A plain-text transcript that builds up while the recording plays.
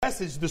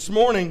Message this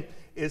morning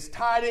is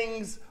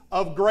tidings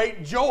of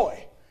great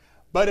joy,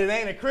 but it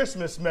ain't a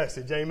Christmas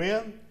message,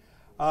 amen?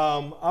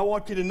 I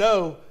want you to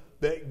know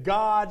that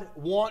God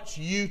wants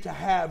you to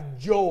have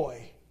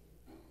joy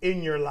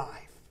in your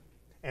life,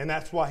 and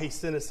that's why He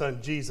sent His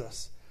Son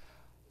Jesus.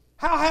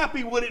 How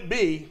happy would it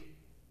be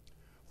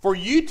for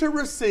you to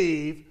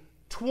receive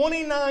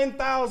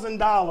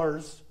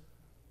 $29,000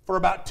 for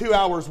about 2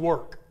 hours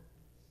work?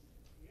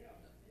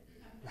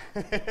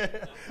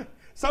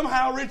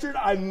 Somehow, Richard,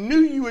 I knew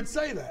you would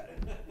say that.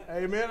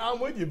 Amen. I'm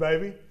with you,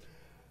 baby.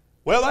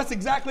 Well, that's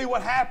exactly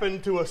what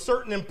happened to a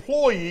certain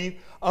employee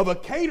of a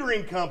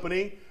catering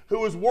company who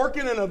was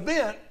working an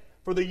event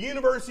for the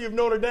University of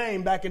Notre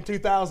Dame back in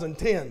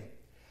 2010.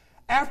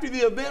 After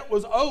the event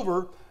was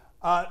over,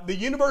 the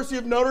University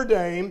of Notre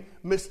Dame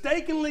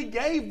mistakenly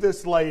gave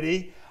this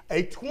lady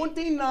a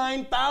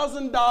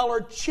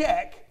 $29,000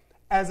 check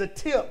as a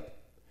tip.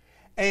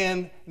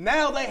 And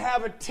now they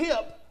have a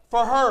tip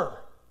for her.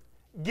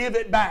 Give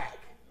it back.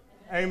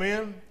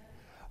 Amen.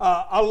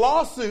 A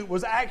lawsuit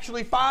was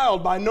actually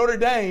filed by Notre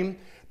Dame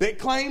that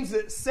claims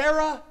that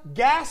Sarah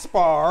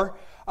Gaspar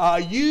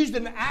used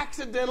an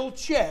accidental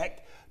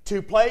check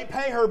to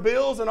pay her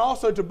bills and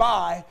also to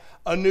buy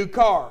a new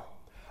car.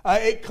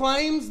 It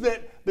claims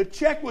that the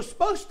check was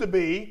supposed to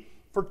be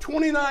for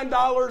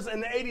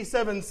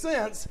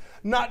 $29.87,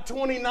 not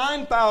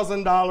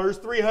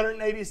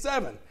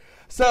 $29,387.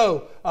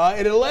 So,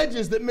 it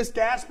alleges that Miss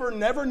Gaspar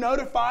never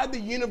notified the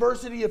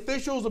university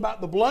officials about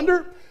the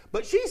blunder,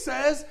 but she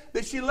says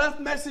that she left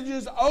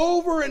messages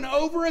over and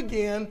over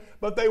again,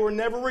 but they were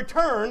never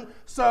returned.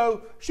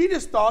 So she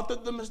just thought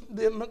that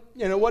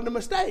it wasn't a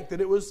mistake, that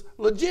it was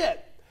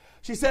legit.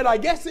 She said, I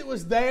guess it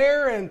was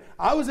there, and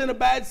I was in a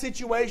bad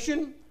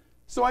situation,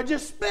 so I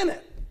just spent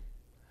it.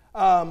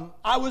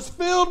 I was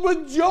filled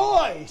with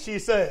joy, she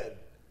said.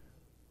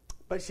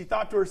 But she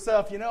thought to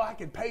herself, I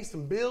can pay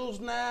some bills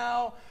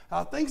now.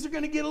 Things are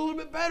going to get a little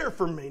bit better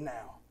for me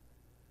now.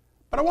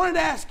 But I wanted to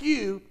ask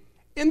you,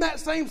 in that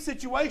same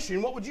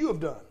situation, what would you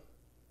have done?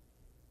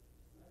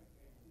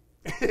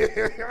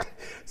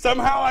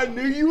 Somehow I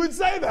knew you would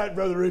say that,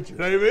 Brother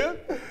Richard. Amen?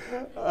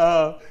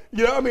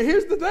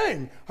 Here's the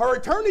thing. Her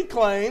attorney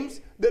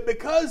claims that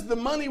because the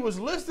money was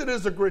listed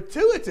as a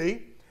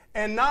gratuity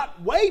and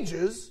not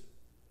wages,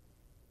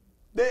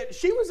 that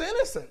she was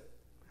innocent.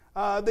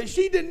 That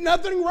she did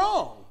nothing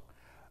wrong.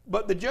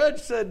 But the judge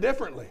said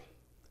differently.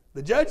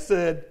 The judge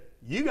said,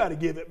 you got to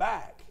give it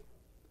back.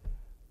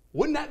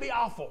 Wouldn't that be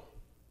awful?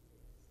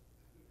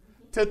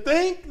 To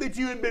think that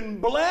you had been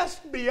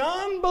blessed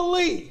beyond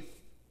belief,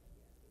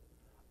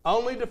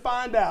 only to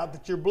find out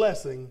that your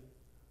blessing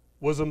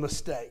was a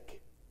mistake.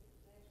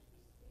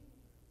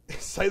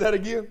 Say that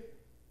again.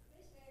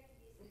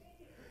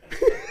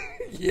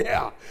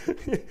 Yeah.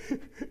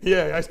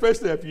 Yeah,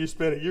 especially after you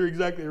spent it. You're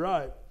exactly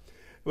right.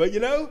 But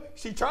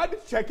she tried to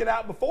check it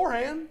out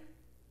beforehand.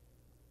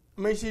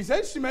 She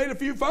said she made a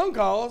few phone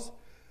calls.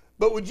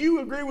 But would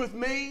you agree with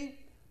me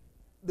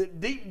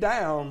that deep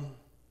down,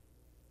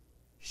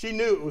 she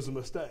knew it was a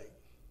mistake?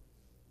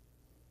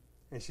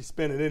 And she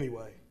spent it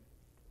anyway.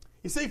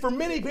 You see, for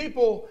many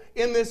people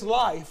in this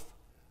life,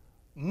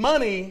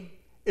 money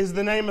is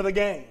the name of the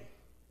game.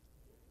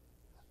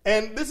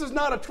 And this is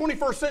not a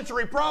 21st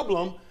century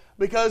problem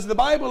because the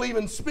Bible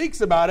even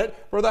speaks about it.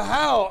 Brother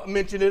Howe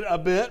mentioned it a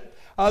bit.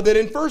 That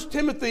in 1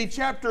 Timothy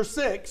chapter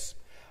 6,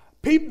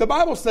 the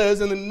Bible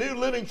says in the New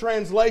Living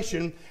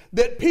Translation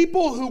that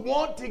people who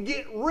want to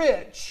get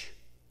rich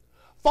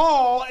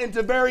fall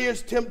into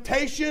various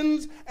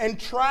temptations and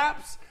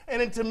traps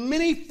and into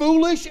many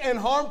foolish and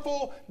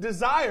harmful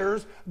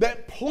desires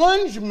that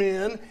plunge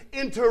men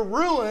into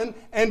ruin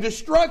and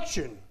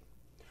destruction.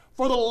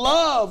 For the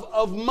love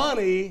of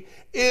money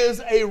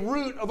is a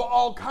root of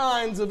all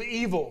kinds of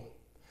evil.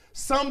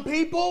 Some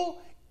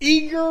people,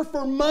 eager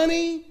for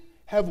money,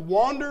 have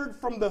wandered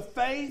from the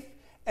faith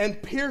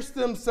and pierced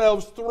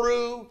themselves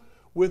through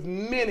with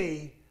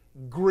many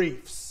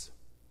griefs.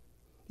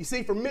 You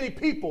see, for many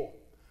people,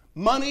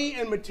 money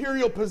and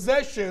material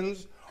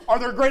possessions are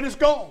their greatest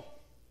goal.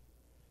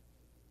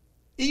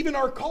 Even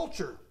our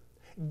culture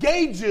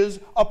gauges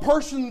a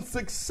person's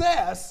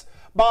success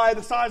by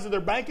the size of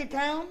their bank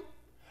account,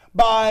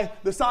 by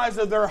the size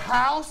of their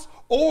house,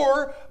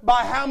 or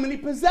by how many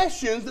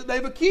possessions that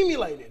they've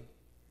accumulated.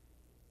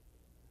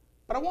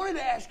 But I wanted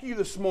to ask you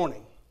this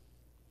morning,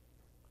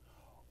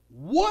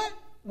 what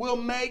will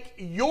make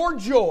your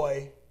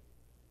joy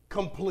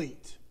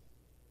complete?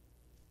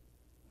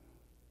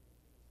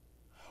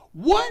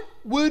 What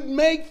would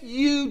make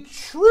you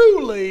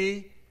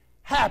truly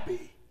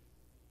happy?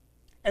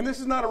 And this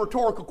is not a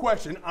rhetorical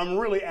question. I'm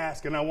really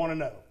asking. I want to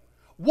know.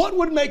 What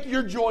would make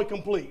your joy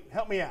complete?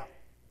 Help me out.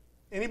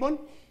 Anyone?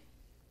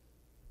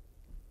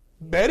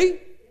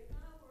 Betty?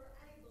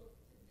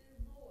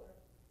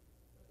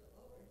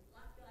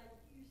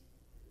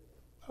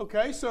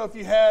 Okay, so if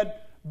you had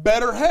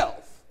better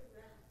health.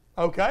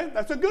 Okay,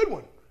 that's a good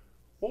one.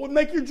 What would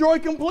make your joy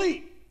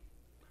complete?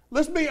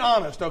 Let's be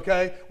honest,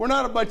 okay? We're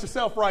not a bunch of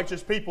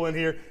self-righteous people in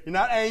here. You're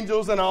not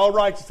angels and all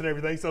righteous and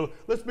everything, so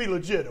let's be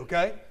legit,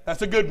 okay?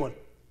 That's a good one.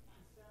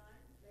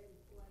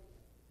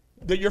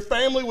 That your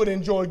family would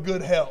enjoy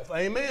good health.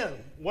 Amen.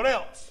 What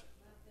else?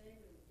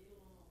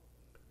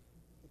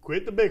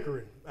 Quit the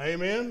bickering.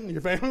 Amen.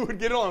 Your family would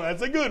get along.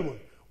 That's a good one.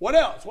 What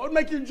else? What would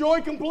make your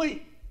joy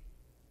complete?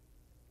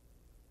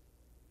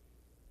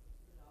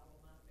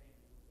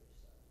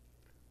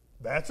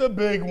 That's a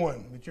big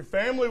one. That your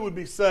family would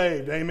be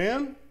saved.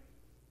 Amen.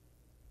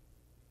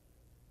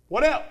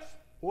 What else?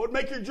 What would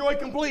make your joy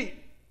complete?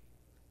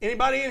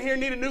 Anybody in here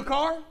need a new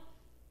car?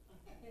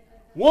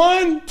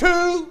 1,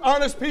 2,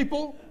 honest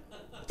people.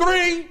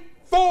 3,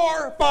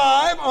 4,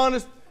 5,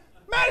 honest.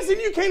 Madison,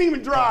 you can't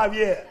even drive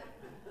yet.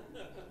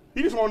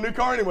 You just want a new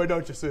car anyway,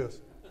 don't you, sis?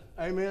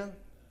 Amen.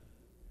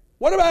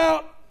 What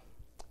about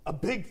a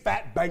big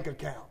fat bank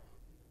account?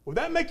 Would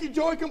that make your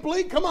joy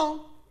complete? Come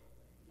on.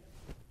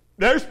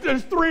 There's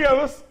 3 of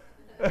us.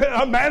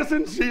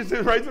 Madison, she's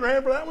raising her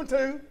hand for that one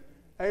too.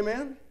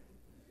 Amen.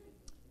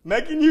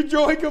 Making your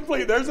joy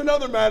complete. There's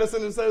another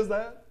Madison that says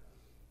that.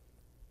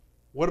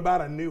 What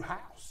about a new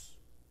house?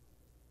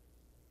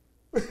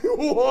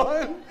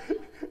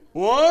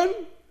 1.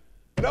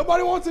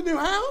 Nobody wants a new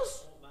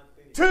house?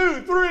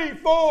 2, 3,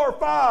 4,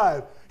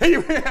 5.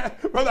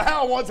 Brother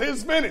Hal wants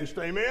his finished.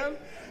 Amen.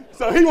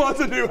 So he wants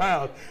a new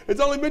house.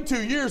 It's only been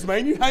 2 years,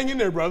 man. You hang in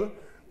there, brother.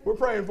 We're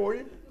praying for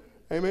you.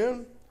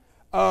 Amen.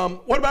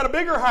 What about a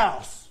bigger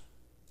house?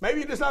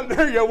 Maybe it's not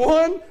there yet.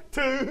 1,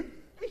 2.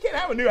 You can't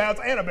have a new house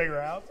and a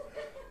bigger house.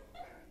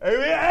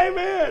 Amen.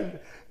 Amen.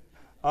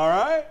 All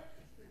right.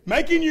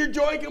 Making your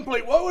joy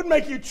complete. What would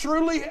make you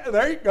truly...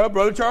 There you go,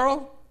 Brother Charles.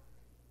 The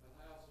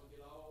house will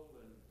get old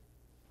and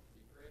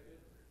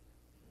decrepit.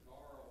 The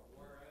car will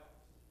wear out.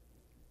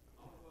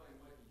 The only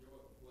thing making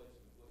joy complete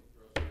is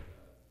complete trust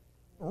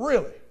in God.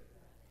 Really?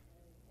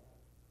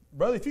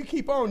 Brother, if you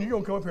keep on, you're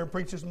going to come up here and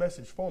preach this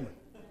message for me.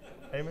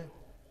 Amen.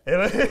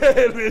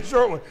 It'll be a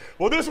short one.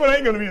 Well, this one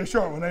ain't going to be a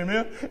short one.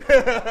 Amen.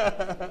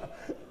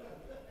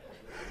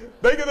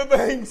 Think of the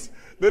things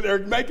that are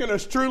making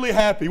us truly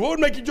happy. What would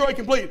make your joy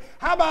complete?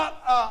 How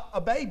about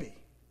a baby?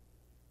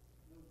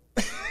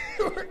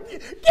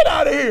 Get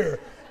out of here.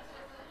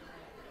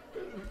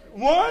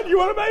 1, you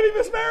want a baby,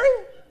 Miss Mary?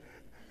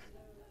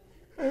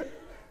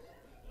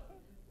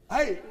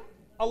 Hey,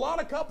 a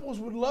lot of couples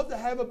would love to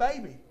have a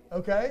baby,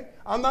 okay?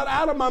 I'm not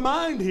out of my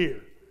mind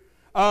here.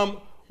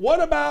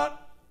 What about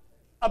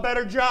a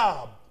better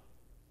job?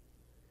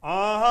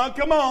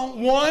 Come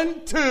on.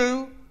 1,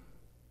 2.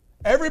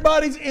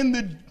 Everybody's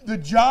in the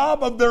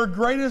job of their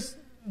greatest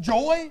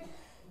joy?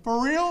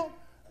 For real?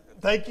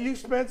 Thank you,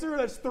 Spencer.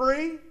 That's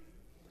 3.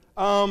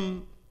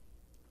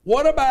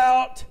 What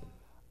about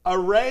a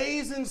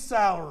raise in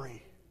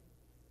salary?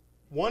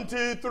 1,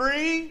 2,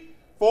 3,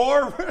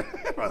 4,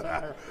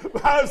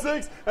 5,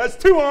 6. That's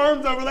 2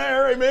 arms over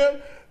there.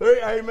 Amen.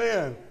 3,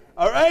 amen.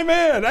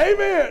 Amen.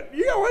 Amen.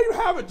 You don't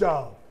have a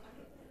job.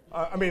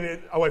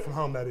 Away from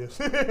home, that is.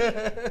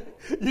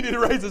 You need to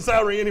raise the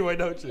salary anyway,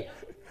 don't you?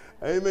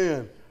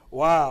 Amen.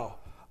 Wow.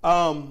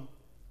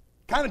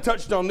 Kind of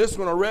touched on this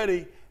one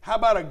already. How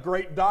about a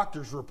great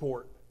doctor's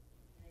report?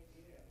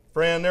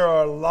 Friend, there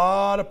are a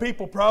lot of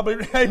people probably,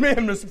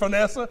 amen, Miss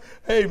Vanessa.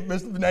 Hey,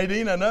 Miss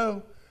Nadine, I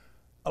know.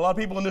 A lot of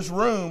people in this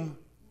room,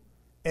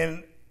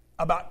 and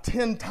about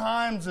 10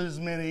 times as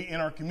many in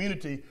our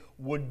community it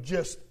would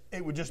just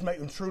make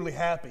them truly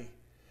happy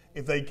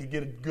if they could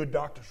get a good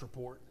doctor's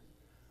report.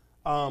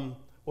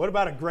 What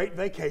about a great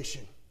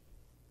vacation?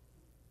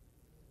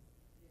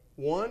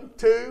 1,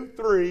 2,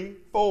 3,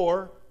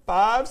 4,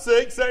 5,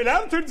 6, 7.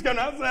 Now the truth's coming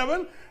out.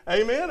 7.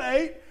 Amen.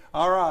 8.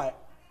 All right.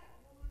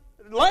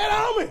 Lay it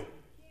on me.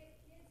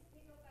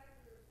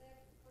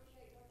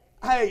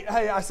 Hey,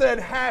 I said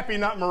happy,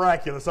 not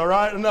miraculous. All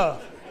right?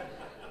 Enough.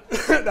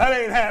 That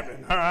ain't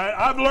happening. All right?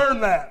 I've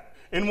learned that.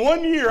 In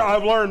 1 year,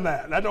 I've learned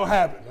that. That don't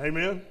happen.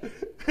 Amen.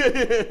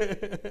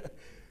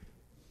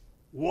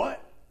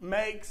 What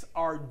makes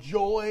our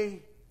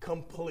joy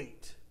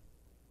complete?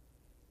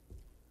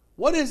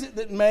 What is it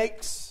that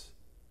makes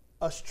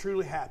us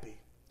truly happy?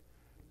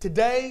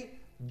 Today,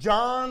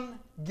 John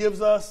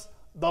gives us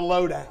the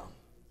lowdown.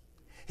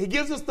 He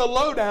gives us the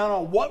lowdown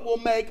on what will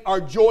make our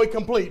joy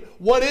complete.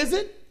 What is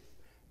it?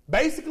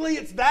 Basically,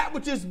 it's that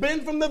which has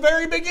been from the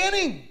very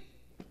beginning.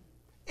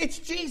 It's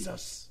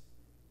Jesus.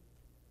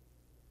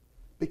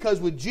 Because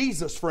with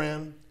Jesus,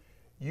 friend,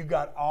 you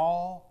got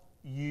all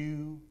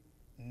you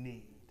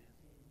need.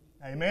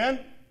 Amen?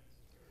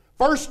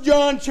 1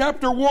 John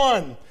chapter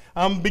 1.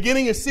 I'm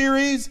beginning a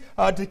series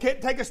to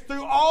take us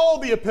through all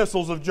the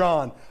epistles of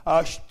John.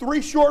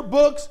 3 short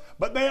books,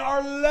 but they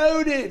are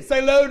loaded.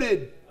 Say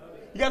loaded.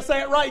 You got to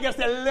say it right. You got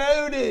to say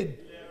loaded.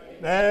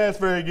 That's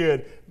very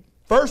good.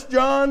 1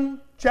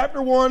 John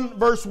chapter 1,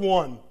 verse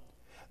 1.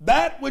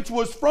 That which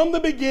was from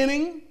the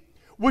beginning,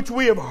 which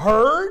we have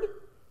heard,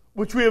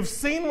 which we have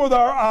seen with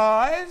our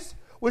eyes,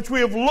 which we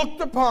have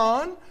looked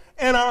upon,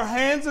 and our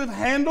hands have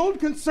handled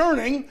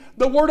concerning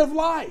the word of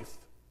life.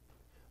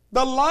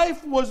 The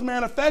life was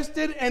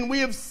manifested, and we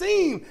have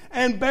seen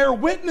and bear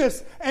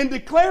witness and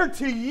declare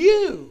to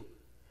you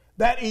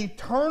that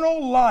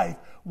eternal life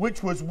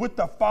which was with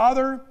the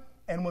Father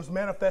and was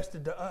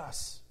manifested to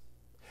us.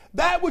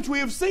 That which we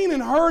have seen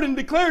and heard and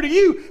declare to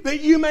you,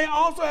 that you may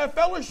also have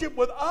fellowship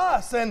with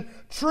us. And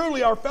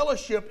truly our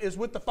fellowship is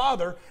with the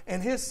Father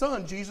and His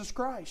Son, Jesus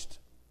Christ.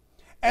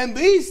 And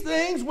these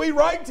things we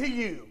write to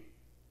you,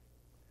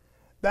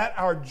 that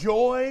our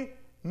joy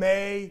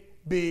may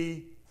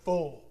be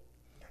full,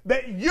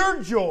 that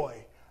your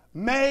joy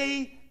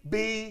may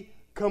be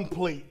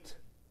complete.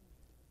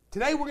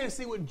 Today we're going to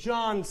see what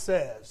John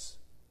says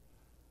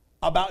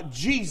about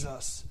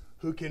Jesus,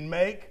 who can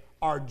make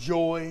our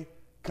joy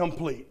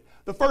complete.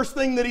 The first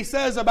thing that he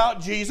says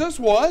about Jesus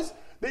was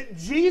that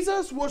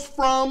Jesus was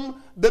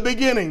from the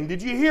beginning.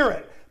 Did you hear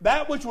it?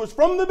 That which was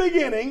from the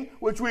beginning,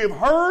 which we have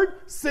heard,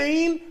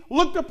 seen,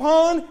 looked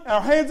upon,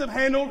 our hands have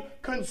handled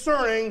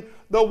concerning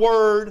the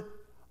word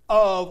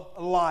of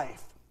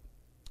life.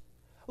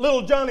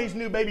 Little Johnny's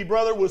new baby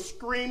brother was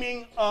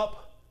screaming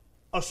up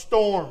a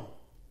storm.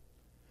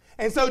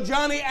 And so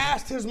Johnny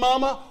asked his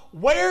mama,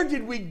 "Where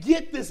did we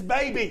get this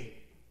baby?"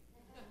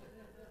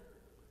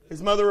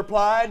 His mother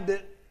replied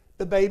that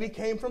the baby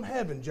came from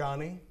heaven,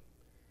 Johnny.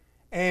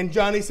 And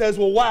Johnny says,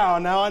 "Well, wow,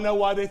 now I know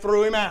why they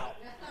threw him out."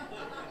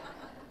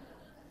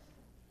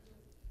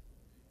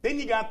 Then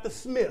you got the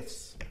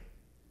Smiths.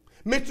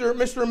 Mr.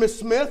 and Miss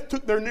Smith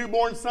took their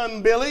newborn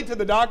son Billy to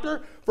the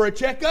doctor for a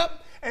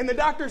checkup. And the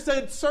doctor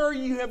said, "Sir,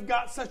 you have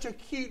got such a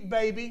cute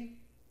baby."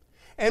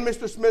 And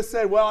Mr. Smith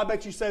said, "Well, I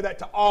bet you say that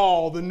to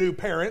all the new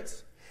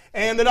parents."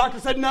 And the doctor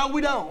said, "No,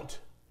 we don't.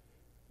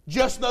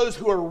 Just those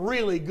who are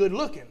really good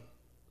looking."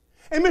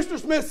 And Mr.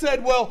 Smith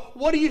said, "Well,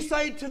 what do you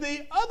say to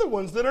the other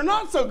ones that are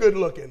not so good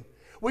looking?"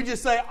 We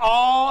just say,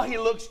 "Oh, he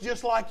looks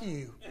just like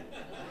you."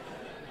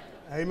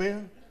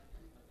 Amen.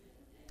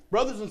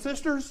 Brothers and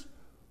sisters,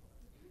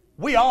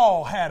 we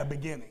all had a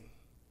beginning.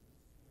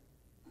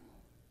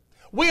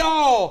 We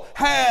all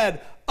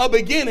had a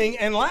beginning,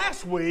 and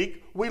last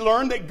week we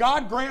learned that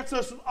God grants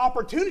us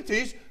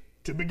opportunities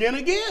to begin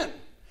again,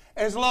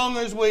 as long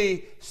as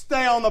we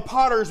stay on the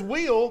potter's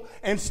wheel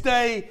and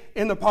stay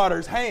in the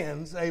potter's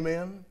hands.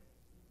 Amen.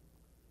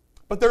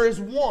 But there is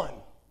one,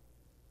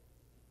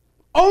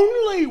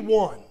 only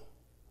one,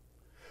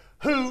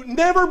 who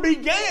never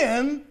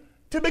began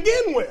to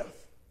begin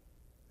with.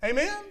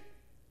 Amen?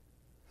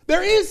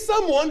 There is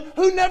someone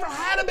who never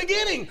had a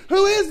beginning.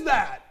 Who is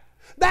that?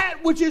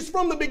 That which is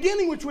from the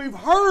beginning, which we've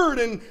heard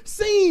and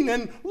seen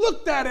and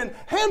looked at and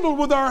handled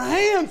with our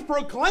hands,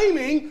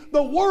 proclaiming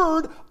the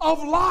word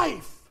of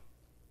life.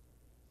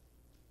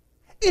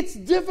 It's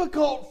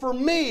difficult for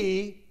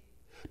me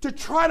to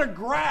try to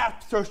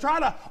grasp, to try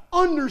to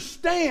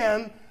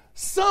understand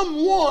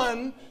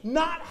someone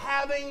not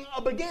having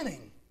a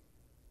beginning.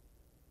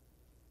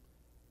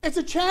 It's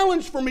a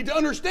challenge for me to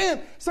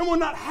understand someone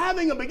not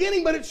having a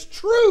beginning, but it's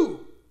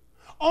true.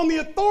 On the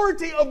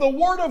authority of the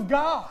Word of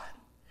God,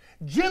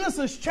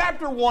 Genesis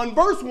chapter 1,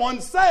 verse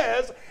 1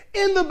 says,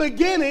 "In the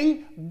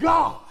beginning,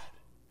 God."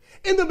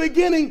 In the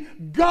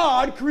beginning,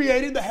 God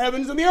created the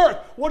heavens and the earth.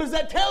 What does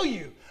that tell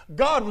you?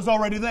 God was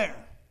already there.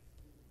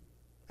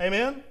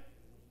 Amen?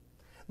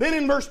 Then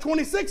in verse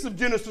 26 of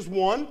Genesis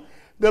 1,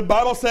 the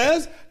Bible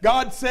says,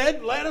 God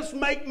said, "Let us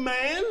make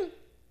man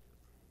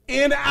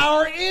in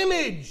our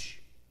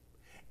image,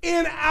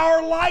 in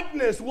our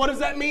likeness." What does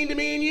that mean to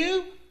me and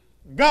you?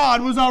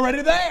 God was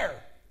already there.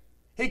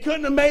 He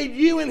couldn't have made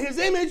you in His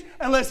image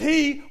unless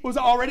He was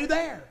already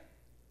there.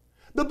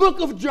 The book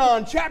of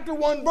John, chapter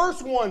 1,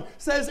 verse 1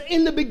 says,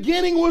 "In the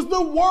beginning was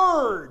the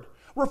Word,"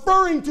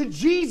 referring to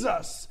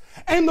Jesus.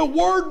 "And the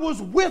Word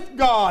was with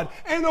God,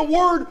 and the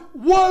Word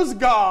was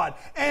God,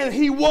 and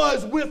He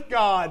was with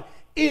God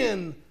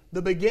in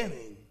the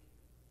beginning."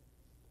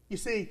 You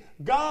see,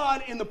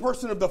 God in the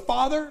person of the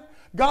Father,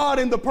 God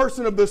in the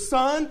person of the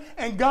Son,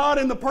 and God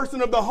in the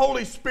person of the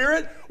Holy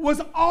Spirit was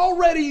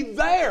already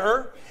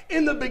there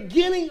in the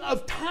beginning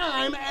of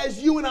time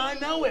as you and I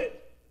know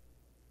it.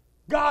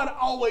 God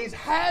always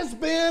has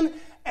been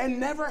and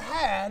never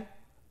had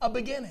a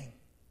beginning.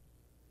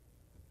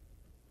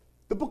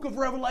 The book of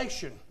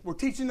Revelation, we're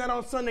teaching that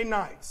on Sunday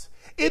nights.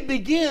 It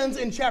begins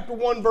in chapter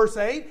 1, verse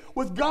 8,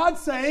 with God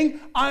saying,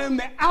 "I am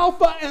the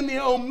Alpha and the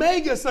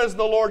Omega, says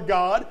the Lord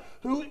God,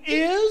 who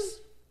is,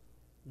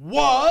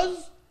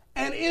 was,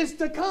 and is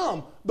to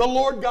come, the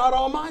Lord God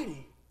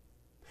Almighty."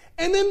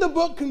 And then the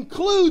book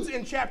concludes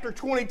in chapter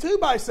 22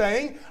 by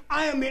saying,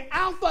 "I am the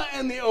Alpha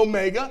and the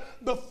Omega,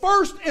 the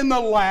first and the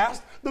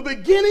last, the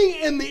beginning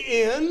and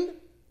the end."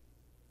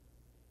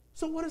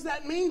 So what does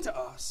that mean to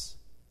us?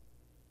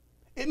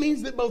 It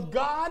means that both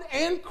God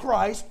and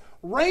Christ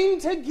reign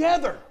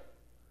together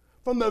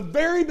from the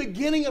very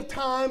beginning of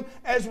time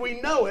as we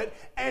know it,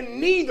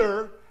 and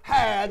neither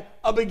had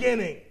a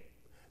beginning.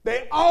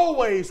 They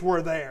always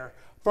were there.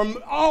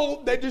 From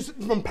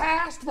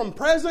past, from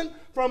present,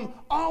 from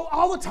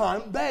all the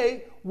time,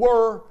 they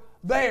were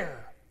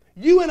there.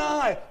 You and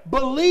I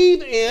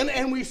believe in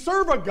and we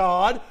serve a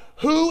God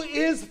who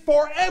is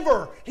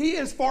forever. He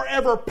is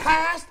forever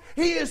past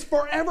He is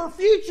forever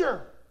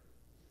future.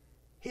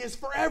 He is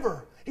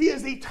forever. He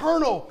is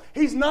eternal.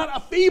 He's not a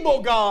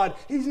feeble God.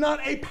 He's not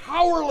a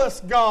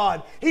powerless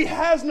God. He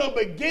has no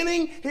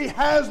beginning. He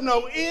has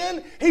no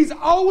end. He's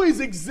always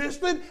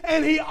existed,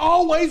 and He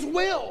always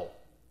will.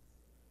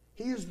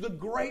 He is the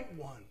great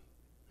one,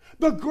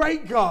 the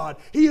great God.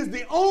 He is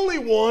the only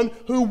one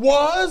who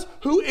was,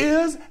 who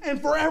is,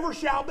 and forever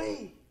shall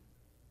be.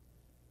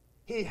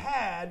 He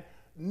had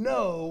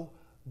no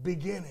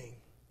beginning.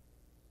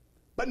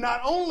 But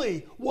not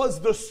only was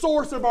the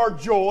source of our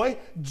joy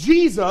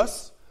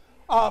Jesus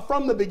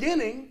from the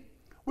beginning,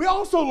 we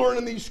also learn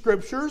in these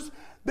scriptures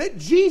that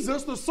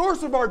Jesus, the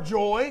source of our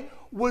joy,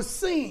 was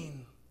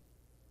seen.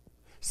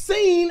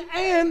 Seen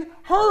and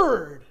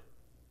heard.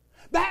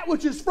 That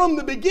which is from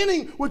the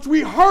beginning, which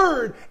we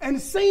heard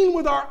and seen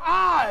with our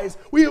eyes,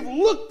 we have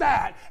looked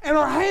at, and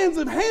our hands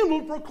have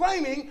handled,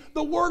 proclaiming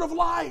the word of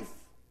life.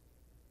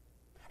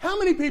 How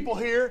many people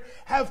here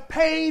have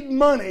paid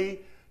money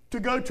to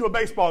go to a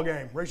baseball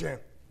game? Raise your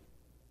hand.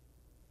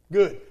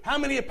 Good. How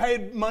many have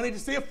paid money to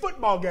see a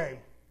football game?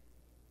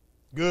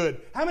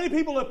 Good. How many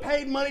people have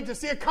paid money to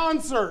see a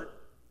concert?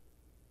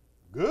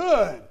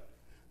 Good.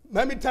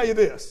 Let me tell you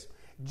this.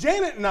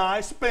 Janet and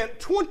I spent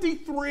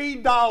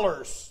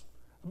 $23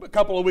 a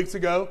couple of weeks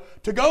ago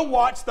to go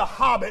watch The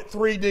Hobbit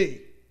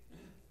 3D.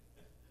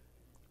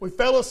 We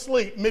fell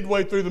asleep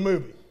midway through the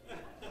movie.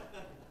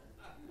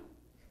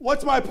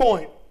 What's my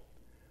point?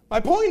 My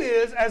point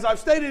is, as I've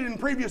stated in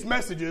previous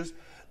messages,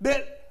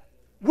 that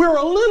we're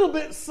a little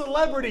bit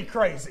celebrity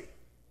crazy.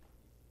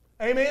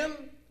 Amen?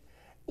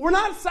 We're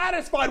not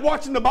satisfied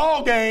watching the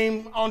ball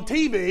game on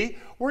TV.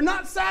 We're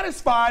not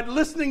satisfied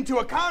listening to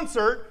a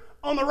concert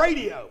on the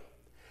radio.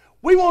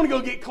 We want to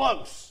go get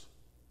close.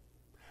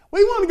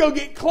 We want to go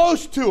get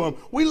close to them.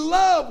 We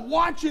love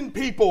watching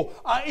people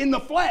in the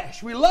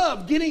flesh. We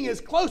love getting as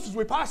close as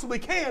we possibly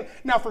can.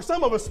 Now, for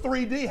some of us,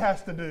 3D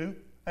has to do.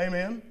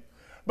 Amen?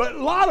 But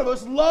a lot of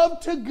us love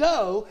to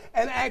go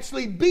and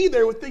actually be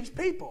there with these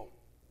people.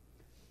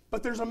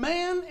 But there's a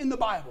man in the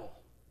Bible.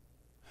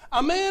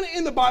 A man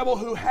in the Bible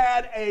who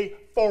had a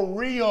for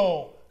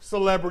real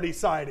celebrity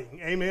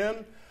sighting.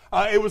 Amen?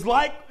 It was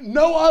like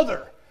no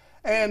other.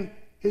 And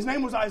his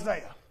name was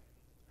Isaiah.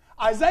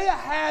 Isaiah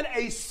had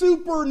a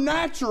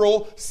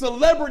supernatural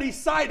celebrity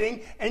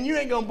sighting, and you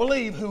ain't going to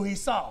believe who he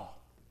saw.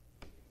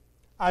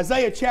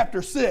 Isaiah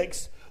chapter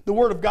 6, the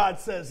Word of God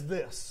says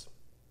this.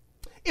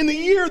 In the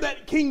year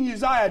that King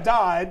Uzziah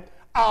died,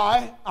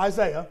 I,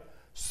 Isaiah,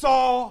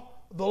 saw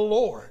the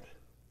Lord.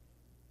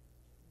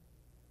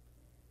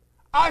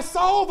 I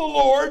saw the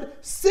Lord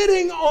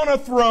sitting on a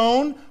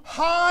throne,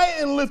 high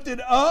and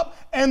lifted up,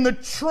 and the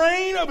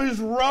train of His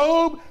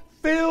robe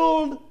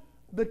filled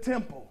the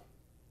temple.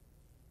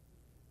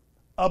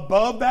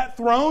 Above that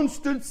throne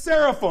stood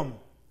seraphim,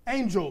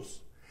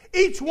 angels,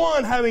 each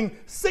one having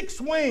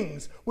 6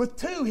 wings. With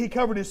 2 He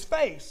covered His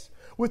face,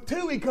 with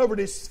 2 He covered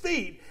His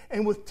feet,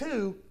 and with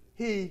 2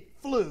 He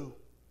flew.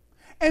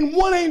 And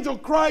one angel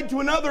cried to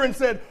another and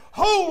said,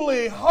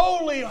 Holy,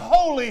 holy,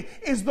 holy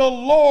is the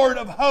Lord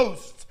of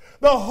hosts.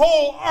 The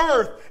whole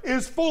earth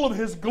is full of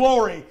His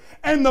glory.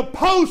 And the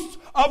posts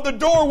of the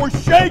door were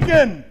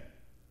shaken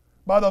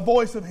by the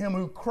voice of Him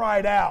who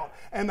cried out,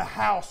 and the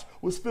house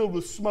was filled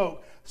with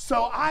smoke.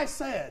 So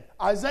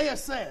Isaiah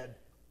said,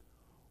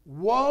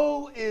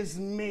 Woe is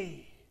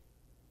me,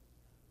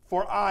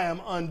 for I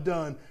am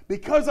undone,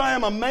 because I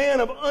am a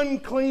man of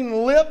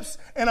unclean lips,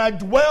 and I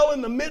dwell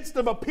in the midst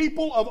of a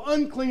people of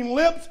unclean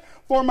lips,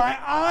 for my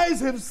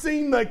eyes have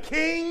seen the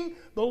King,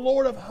 the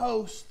Lord of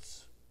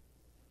hosts.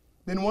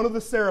 Then one of the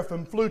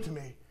seraphim flew to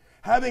me,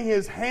 having in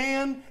his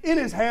hand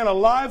a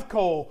live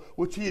coal,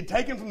 which he had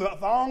taken from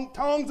the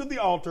tongs of the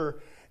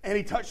altar, and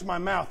he touched my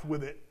mouth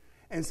with it,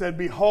 and said,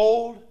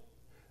 Behold,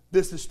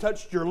 this has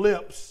touched your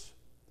lips.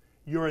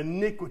 Your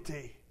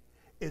iniquity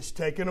is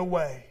taken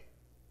away,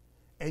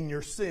 and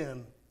your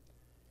sin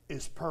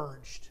is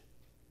purged.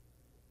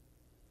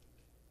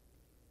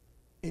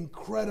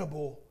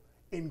 Incredible,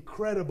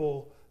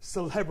 incredible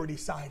celebrity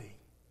sighting.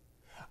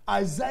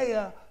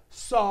 Isaiah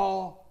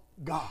saw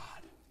God.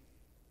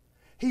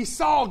 He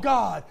saw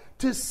God.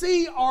 To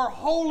see our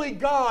holy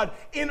God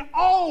in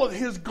all of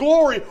His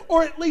glory,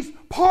 or at least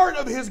part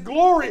of His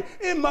glory,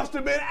 it must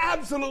have been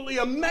absolutely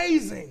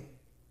amazing.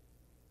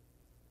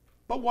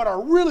 But what I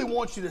really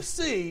want you to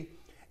see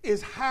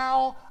is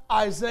how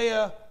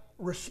Isaiah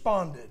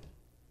responded.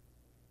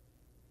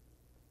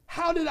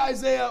 How did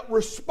Isaiah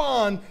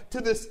respond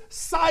to this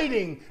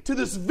sighting, to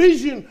this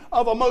vision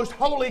of a most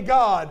holy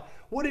God?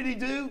 What did he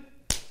do?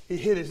 He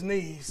hit his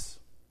knees.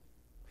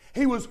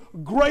 He was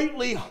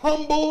greatly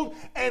humbled,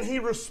 and he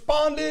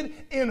responded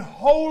in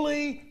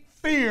holy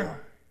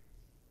fear.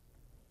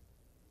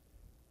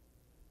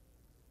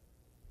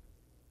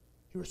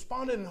 He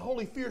responded in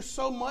holy fear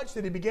so much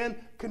that he began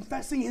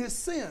confessing his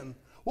sin.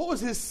 What was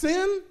his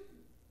sin?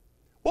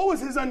 What was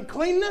his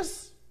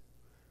uncleanness?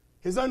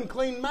 His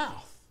unclean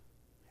mouth.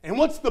 And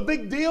what's the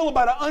big deal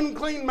about an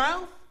unclean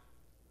mouth?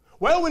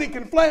 Well, when he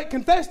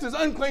confessed his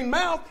unclean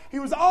mouth, he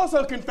was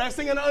also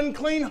confessing an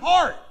unclean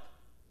heart.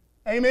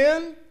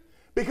 Amen?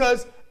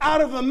 Because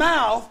out of the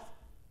mouth,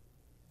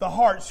 the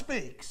heart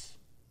speaks.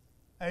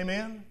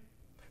 Amen?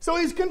 So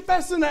he's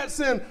confessing that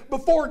sin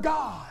before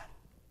God.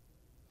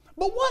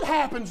 But what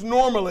happens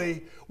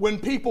normally when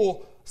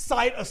people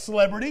cite a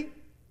celebrity?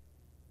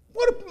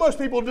 What do most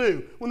people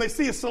do when they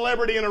see a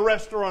celebrity in a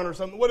restaurant or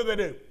something? What do they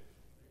do?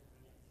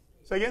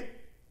 Say again?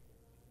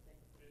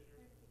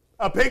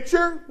 A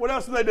picture? What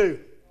else do they do?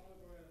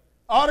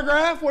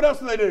 Autograph? What else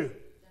do they do?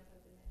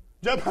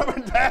 Jump up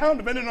and down,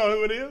 depending on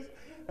who it is.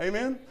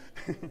 Amen?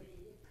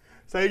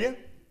 Say again?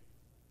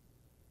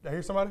 Did I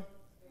hear somebody?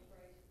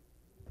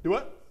 Do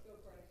what?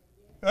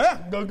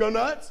 Yeah, go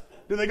nuts.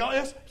 Do they go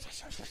yes?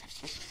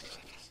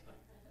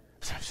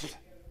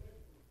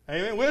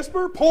 Amen.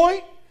 Whisper,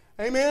 point.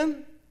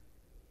 Amen.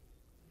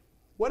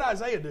 What did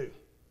Isaiah do?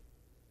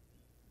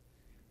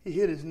 He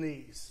hit his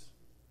knees.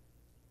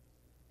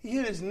 He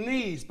hit his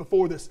knees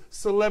before this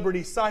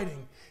celebrity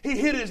sighting. He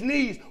hit his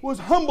knees, was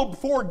humble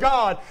before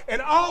God,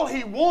 and all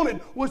he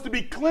wanted was to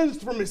be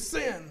cleansed from his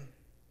sin.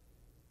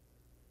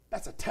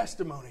 That's a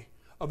testimony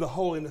of the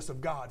holiness of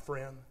God,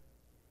 friend.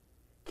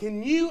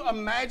 Can you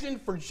imagine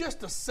for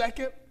just a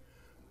second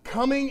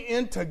coming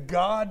into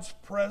God's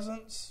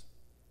presence?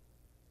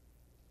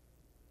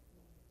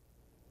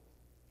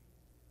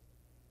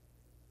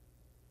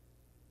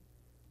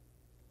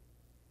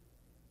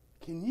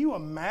 Can you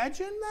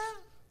imagine that?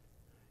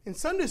 In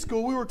Sunday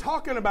school, we were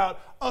talking about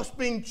us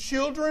being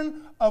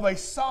children of a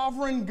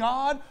sovereign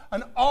God,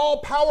 an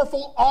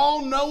all-powerful,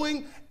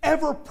 all-knowing,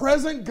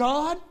 ever-present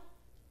God.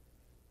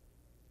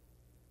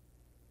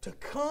 To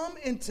come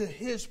into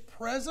His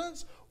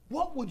presence,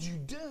 what would you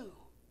do?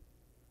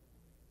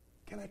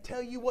 Can I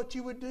tell you what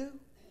you would do?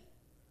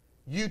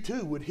 You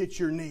too would hit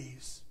your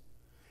knees.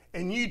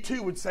 And you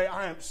too would say,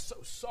 I am so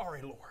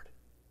sorry, Lord.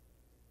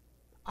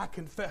 I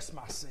confess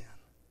my sin.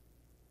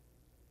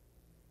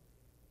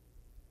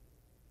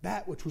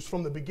 That which was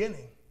from the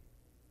beginning,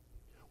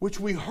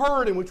 which we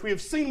heard and which we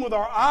have seen with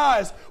our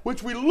eyes,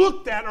 which we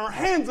looked at and our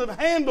hands have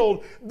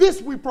handled,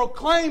 this we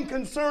proclaim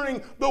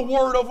concerning the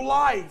word of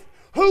life.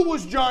 Who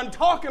was John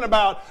talking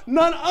about?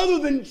 None other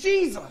than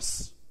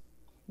Jesus,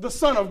 the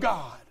Son of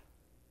God.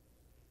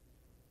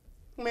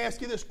 Let me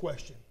ask you this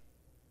question.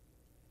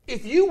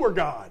 If you were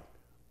God,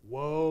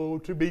 woe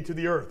to be to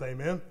the earth,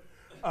 amen?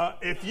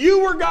 If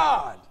you were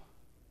God,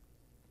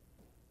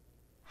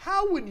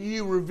 how would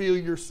you reveal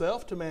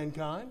yourself to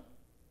mankind?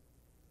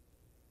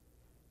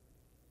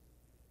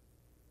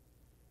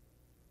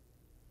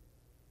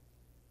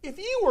 If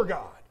you were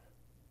God,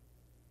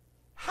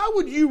 how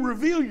would you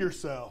reveal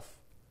yourself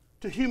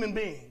to human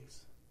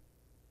beings?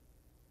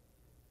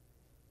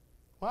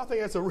 Well, I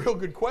think that's a real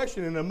good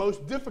question and a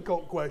most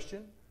difficult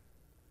question.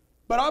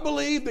 But I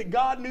believe that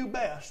God knew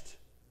best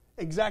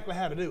exactly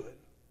how to do it.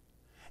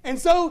 And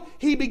so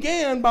He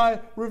began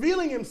by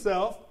revealing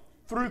Himself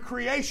through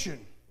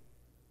creation.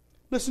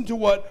 Listen to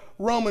what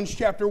Romans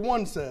chapter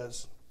 1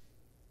 says.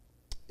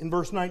 In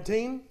verse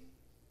 19,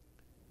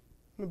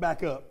 let me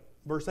back up.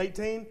 Verse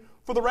 18,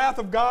 for the wrath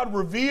of God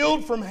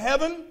revealed from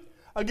heaven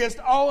against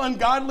all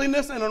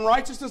ungodliness and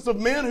unrighteousness of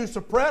men who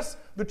suppress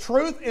the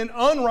truth in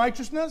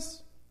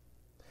unrighteousness,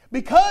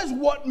 because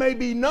what may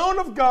be known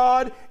of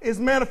God is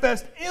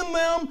manifest in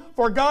them,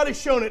 for God has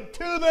shown it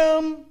to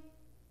them.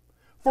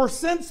 For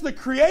since the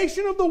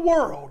creation of the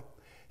world,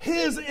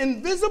 His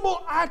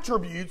invisible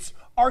attributes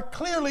are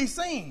clearly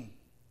seen,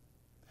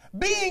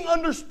 being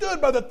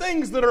understood by the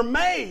things that are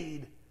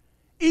made,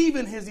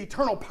 even His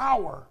eternal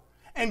power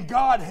and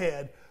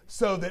Godhead,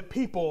 so that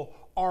people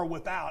are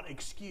without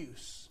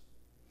excuse.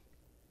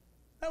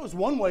 That was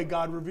one way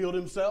God revealed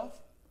Himself,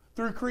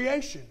 through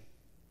creation.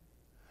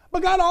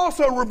 But God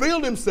also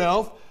revealed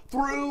Himself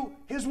through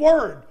His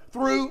Word,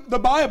 through the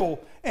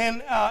Bible.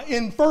 And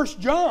in 1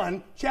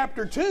 John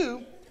chapter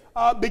 2,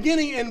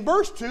 beginning in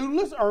verse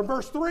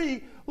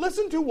 3,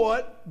 listen to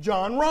what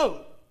John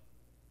wrote.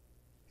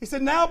 He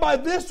said, now by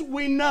this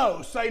we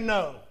know, say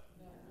no.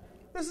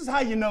 This is how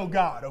you know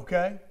God,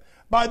 okay?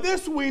 By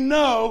this we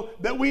know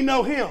that we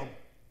know Him,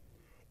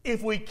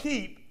 if we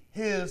keep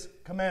His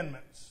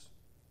commandments.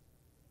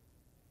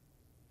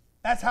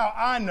 That's how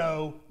I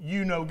know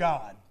you know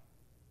God,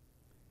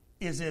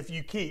 is if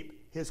you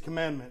keep His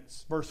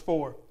commandments. Verse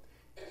 4,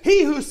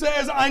 he who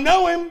says, I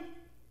know Him,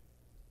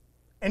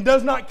 and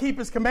does not keep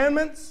His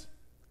commandments,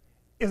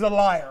 is a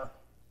liar.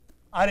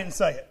 I didn't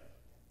say it.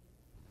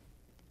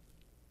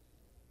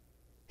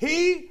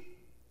 He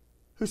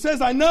who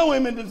says, I know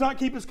Him, and does not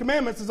keep His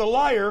commandments is a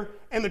liar,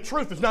 and the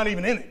truth is not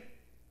even in it.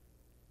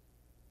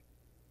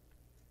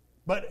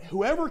 But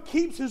whoever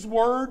keeps His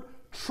word,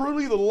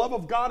 truly the love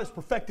of God is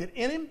perfected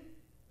in him.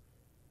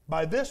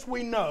 By this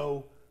we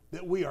know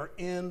that we are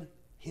in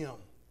Him.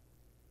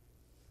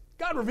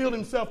 God revealed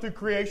Himself through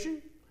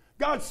creation.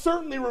 God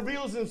certainly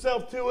reveals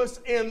Himself to us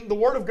in the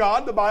Word of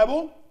God, the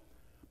Bible.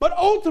 But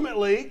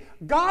ultimately,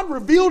 God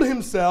revealed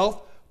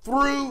Himself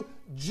through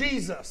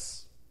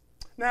Jesus.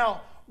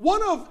 Now,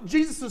 one of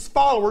Jesus'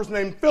 followers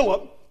named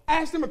Philip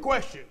asked Him a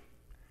question.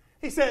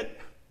 He said,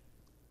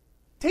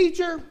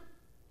 Teacher,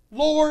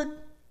 Lord,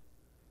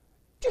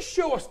 Just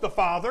show us the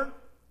Father,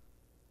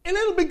 and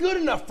it'll be good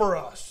enough for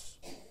us.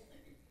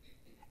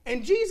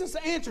 And Jesus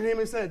answered him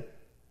and said,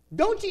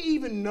 don't you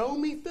even know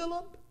me,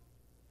 Philip?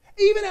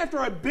 Even after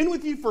I've been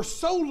with you for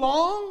so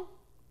long,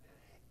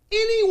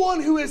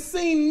 anyone who has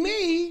seen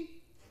me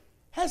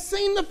has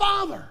seen the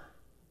Father.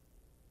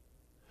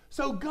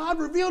 So God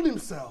revealed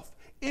himself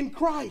in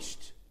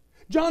Christ.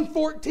 John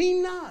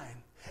 14:9.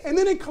 And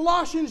then in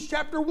Colossians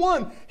chapter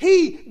 1,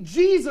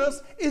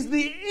 Jesus, is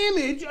the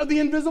image of the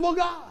invisible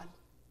God.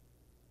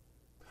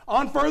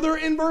 On further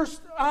in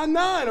verse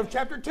 9 of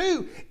chapter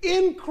 2,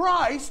 in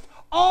Christ,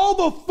 all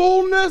the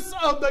fullness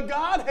of the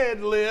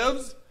Godhead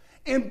lives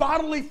in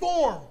bodily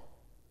form.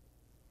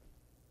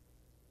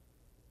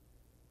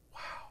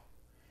 Wow.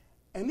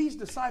 And these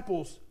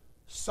disciples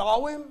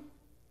saw him,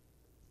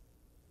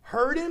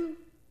 heard him,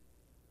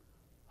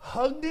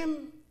 hugged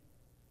him,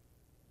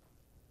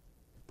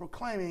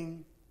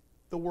 proclaiming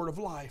the word of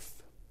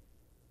life.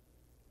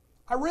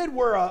 I read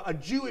where a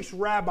Jewish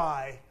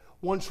rabbi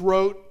once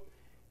wrote,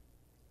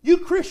 you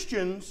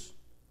Christians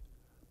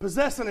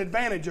possess an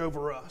advantage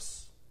over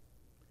us.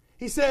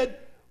 He said,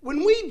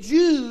 when we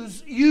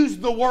Jews use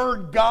the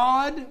word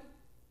God,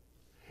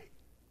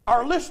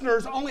 our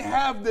listeners only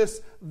have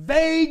this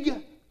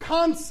vague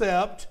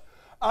concept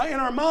in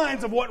our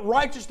minds of what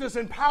righteousness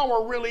and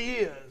power really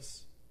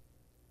is.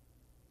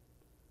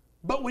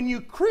 But when you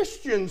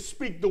Christians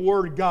speak the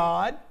word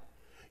God,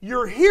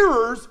 your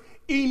hearers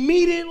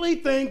immediately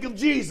think of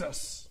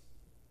Jesus.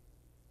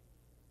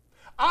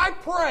 I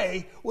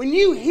pray when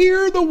you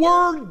hear the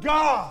word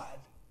God,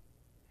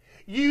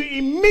 you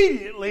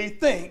immediately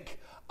think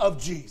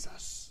of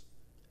Jesus.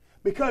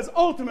 Because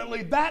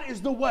ultimately that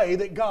is the way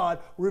that God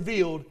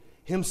revealed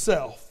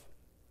himself.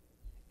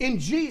 In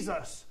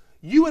Jesus,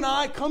 you and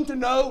I come to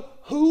know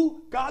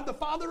who God the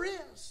Father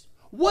is.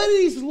 What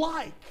he's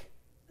like.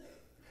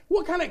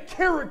 What kind of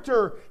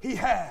character he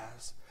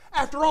has.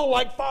 After all,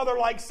 like father,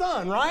 like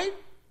son, right?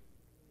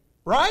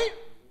 Right?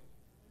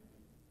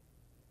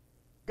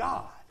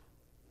 God,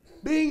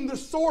 being the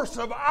source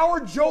of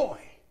our joy,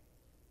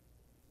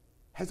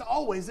 has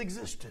always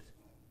existed.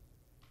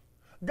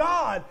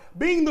 God,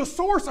 being the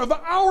source of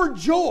our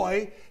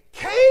joy,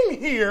 came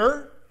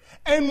here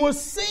and was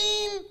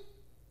seen,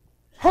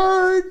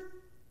 heard,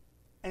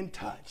 and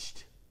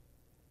touched.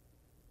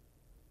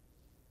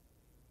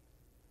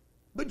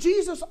 But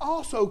Jesus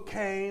also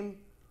came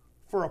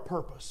for a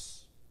purpose.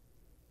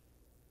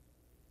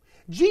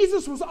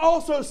 Jesus was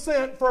also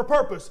sent for a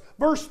purpose.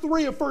 Verse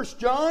 3 of 1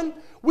 John,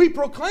 we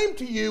proclaim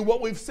to you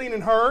what we've seen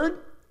and heard,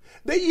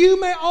 that you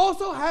may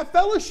also have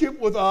fellowship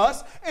with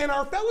us, and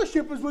our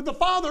fellowship is with the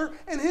Father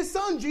and his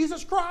Son,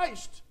 Jesus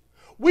Christ.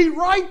 We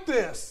write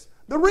this.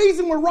 The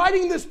reason we're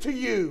writing this to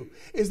you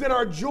is that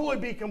our joy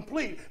be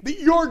complete, that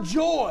your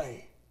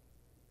joy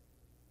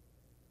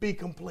be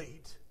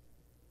complete.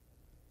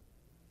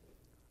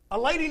 A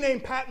lady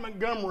named Pat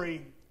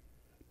Montgomery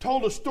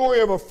told a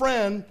story of a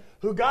friend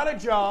who got a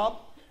job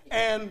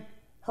and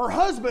her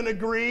husband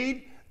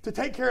agreed to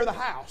take care of the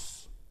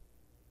house.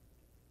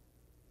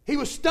 He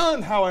was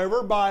stunned,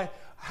 however, by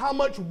how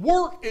much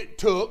work it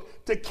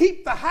took to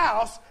keep the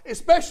house,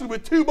 especially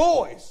with two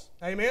boys.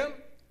 Amen?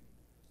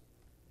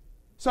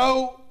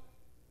 So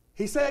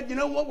he said, you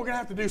know what, we're going to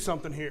have to do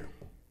something here.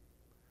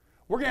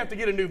 We're going to have to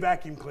get a new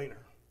vacuum cleaner.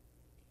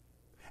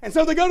 And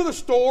so they go to the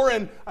store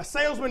and a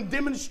salesman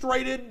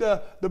demonstrated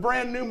the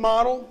brand new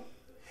model.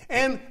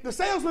 And the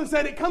salesman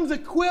said it comes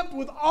equipped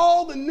with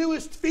all the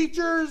newest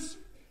features,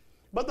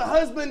 but the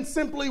husband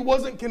simply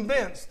wasn't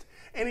convinced.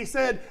 And he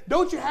said,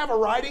 don't you have a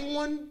riding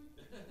one?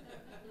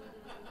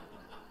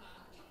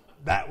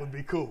 That would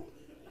be cool.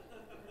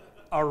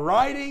 A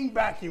riding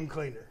vacuum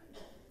cleaner.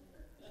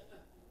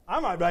 I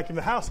might vacuum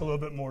the house a little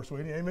bit more,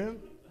 sweetie. Amen?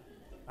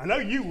 I know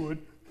you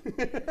would.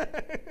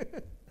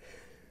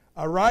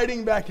 A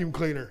riding vacuum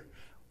cleaner.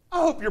 I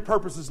hope your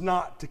purpose is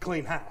not to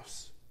clean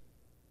house.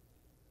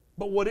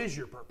 But what is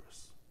your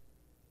purpose?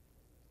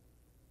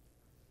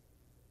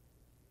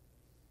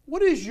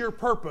 What is your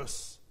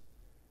purpose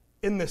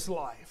in this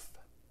life?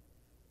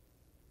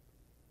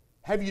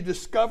 Have you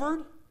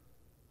discovered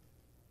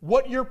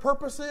what your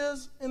purpose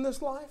is in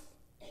this life?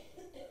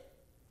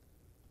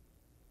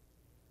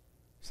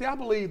 See, I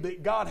believe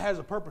that God has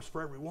a purpose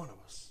for every one of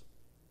us.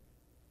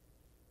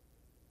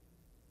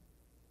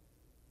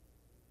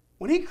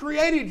 When He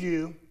created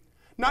you,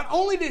 not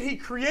only did He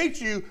create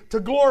you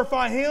to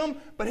glorify Him,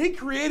 but He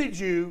created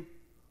you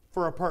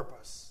for a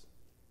purpose.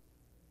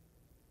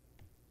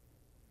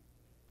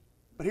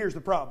 But here's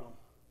the problem.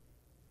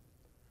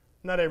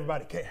 Not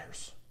everybody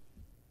cares.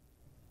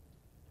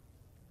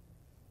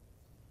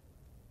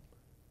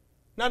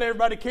 Not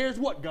everybody cares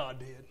what God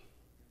did.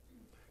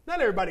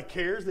 Not everybody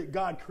cares that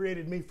God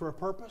created me for a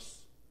purpose.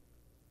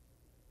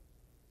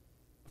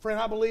 Friend,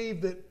 I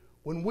believe that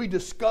when we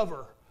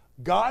discover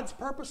God's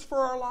purpose for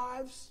our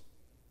lives,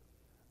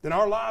 then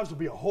our lives will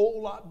be a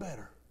whole lot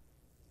better.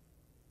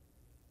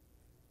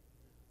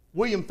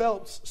 William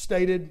Phelps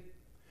stated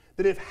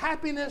that if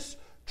happiness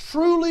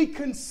truly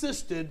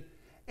consisted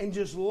in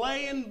just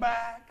laying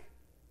back,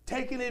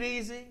 taking it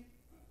easy,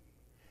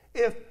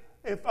 if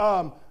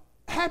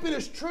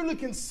happiness truly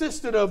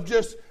consisted of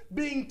just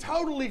being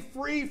totally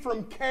free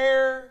from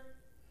care,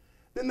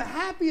 then the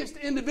happiest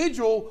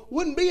individual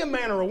wouldn't be a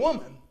man or a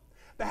woman.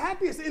 The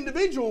happiest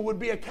individual would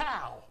be a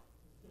cow.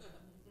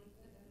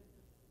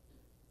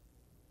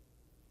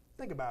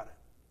 Think about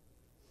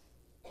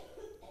it.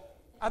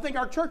 I think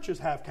our churches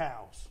have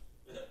cows.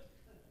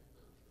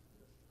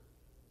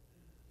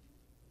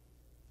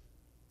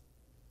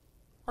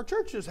 Our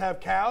churches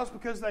have cows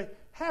because they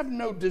have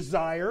no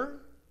desire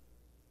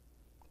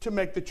to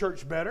make the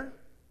church better.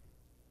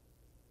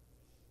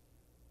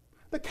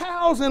 The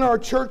cows in our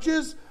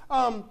churches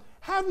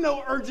have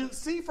no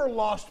urgency for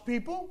lost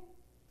people.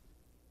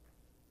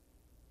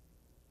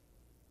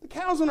 The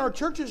cows in our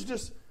churches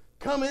just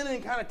come in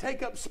and kind of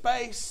take up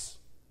space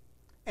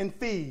and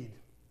feed.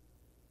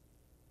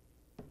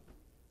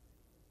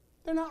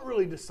 They're not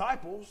really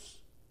disciples.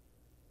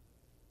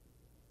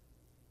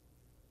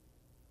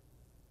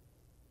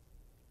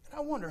 And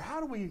I wonder, how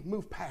do we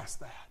move past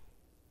that?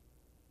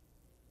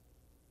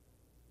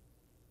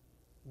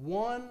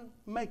 One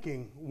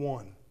making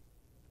one.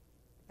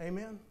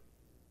 Amen?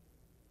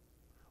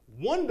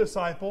 One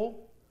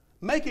disciple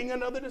making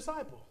another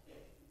disciple.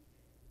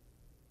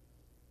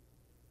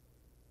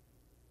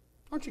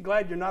 Aren't you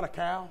glad you're not a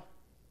cow?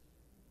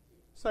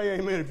 Say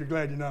amen if you're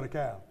glad you're not a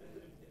cow.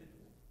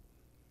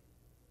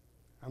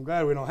 I'm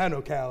glad we don't have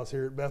no cows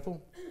here at Bethel.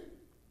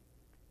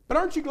 But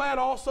aren't you glad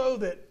also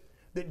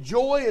that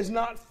joy is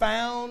not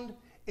found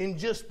in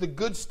just the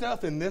good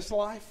stuff in this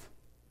life?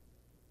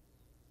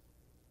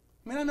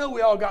 I mean, I know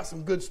we all got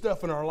some good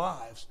stuff in our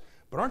lives,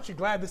 but aren't you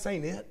glad this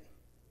ain't it?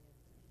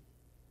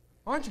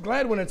 Aren't you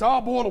glad when it's all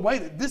boiled away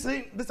that this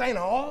ain't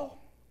all?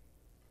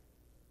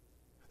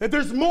 That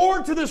there's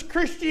more to this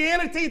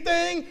Christianity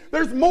thing,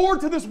 there's more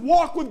to this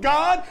walk with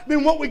God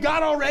than what we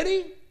got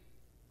already?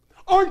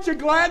 Aren't you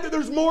glad that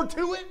there's more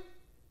to it?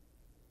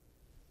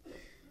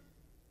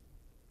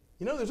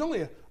 You know, there's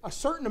only a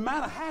certain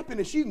amount of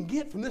happiness you can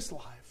get from this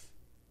life.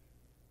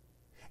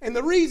 And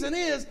the reason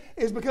is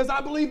because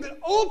I believe that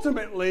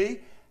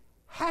ultimately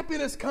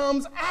happiness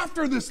comes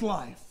after this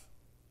life.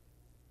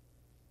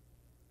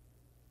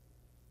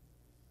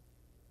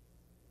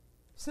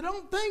 So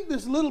don't think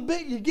this little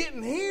bit you're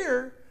getting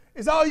here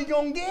is all you're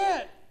going to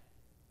get.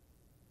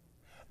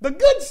 The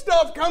good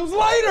stuff comes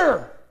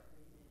later.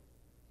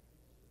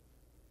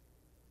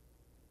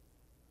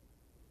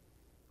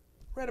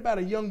 Read about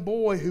a young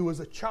boy who was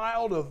a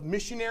child of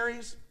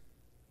missionaries.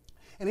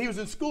 And he was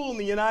in school in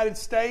the United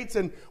States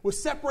and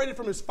was separated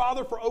from his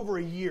father for over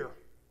a year.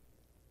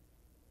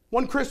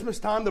 One Christmas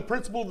time, the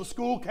principal of the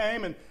school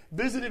came and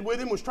visited with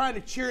him, was trying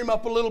to cheer him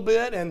up a little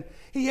bit. And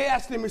he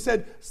asked him, he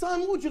said,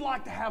 "Son, what would you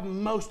like to have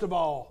most of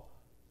all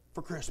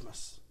for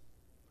Christmas?"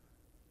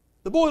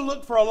 The boy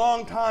looked for a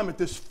long time at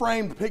this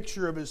framed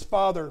picture of his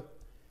father.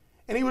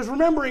 And he was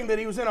remembering that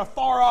he was in a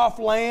far-off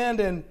land.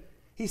 And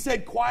he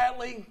said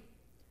quietly,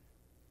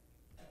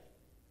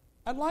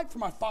 "I'd like for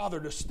my father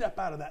to step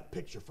out of that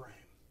picture frame.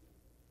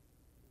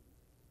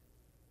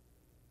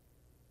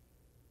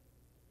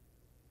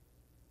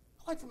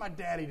 I'd like for my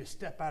daddy to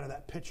step out of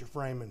that picture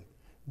frame and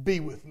be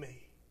with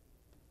me."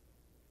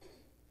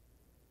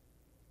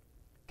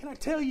 Can I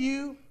tell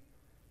you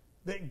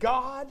that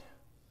God,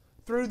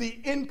 through the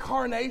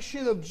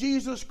incarnation of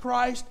Jesus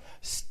Christ,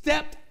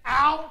 stepped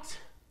out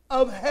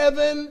of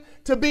heaven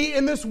to be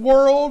in this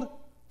world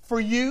for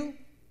you?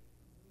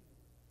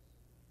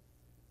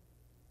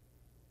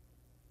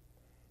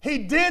 He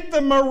did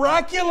the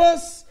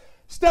miraculous,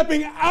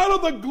 stepping out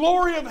of the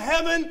glory of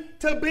heaven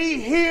to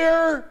be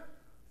here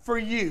for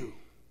you.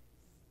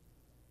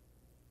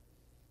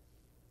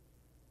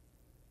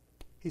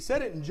 He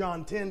said it in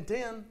John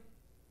 10:10.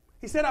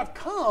 He said, "I've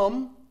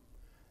come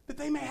that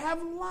they may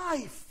have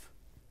life,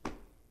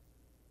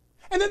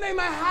 and that they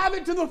may have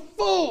it to the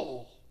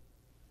full."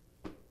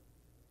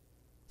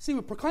 See,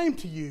 we proclaim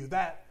to you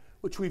that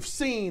which we've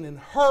seen and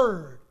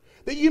heard,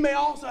 that you may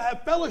also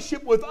have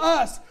fellowship with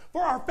us,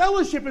 for our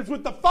fellowship is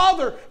with the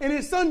Father and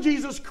His Son,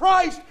 Jesus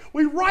Christ.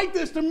 We write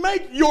this to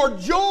make your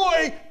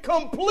joy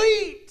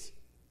complete.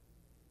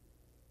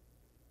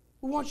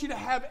 We want you to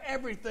have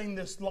everything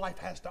this life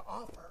has to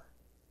offer.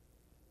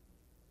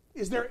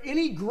 Is there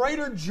any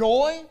greater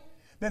joy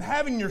than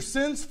having your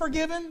sins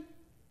forgiven?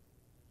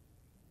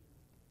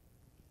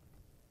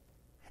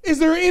 Is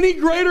there any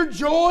greater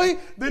joy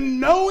than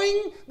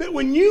knowing that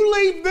when you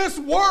leave this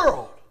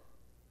world,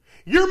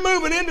 you're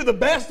moving into the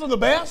best of the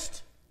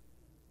best?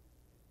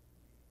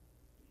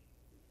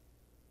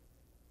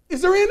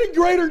 Is there any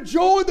greater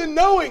joy than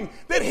knowing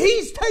that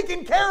He's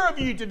taking care of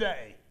you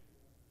today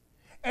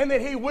and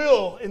that He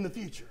will in the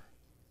future?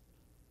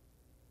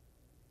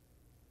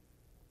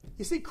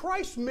 You see,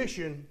 Christ's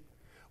mission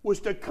was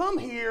to come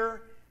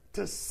here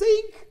to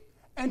seek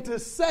and to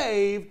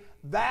save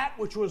that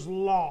which was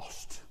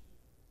lost.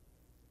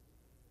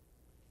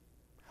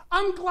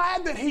 I'm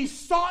glad that He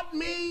sought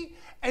me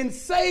and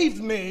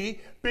saved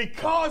me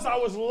because I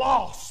was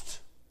lost.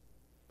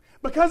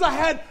 Because I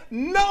had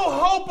no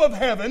hope of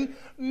heaven,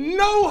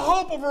 no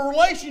hope of a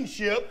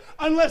relationship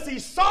unless He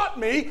sought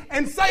me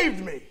and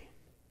saved me.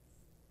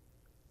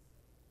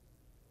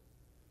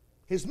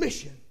 His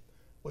mission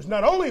was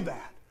not only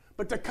that,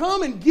 but to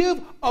come and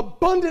give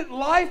abundant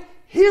life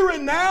here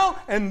and now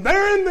and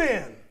there and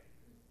then.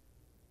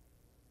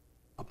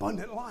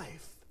 Abundant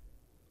life.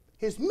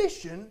 His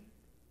mission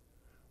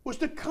was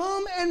to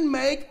come and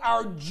make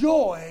our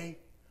joy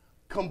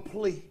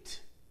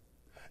complete.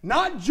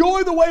 Not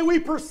joy the way we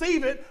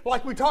perceive it,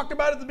 like we talked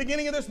about at the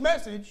beginning of this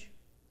message.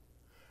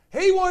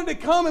 He wanted to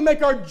come and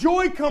make our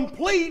joy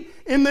complete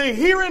in the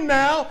here and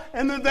now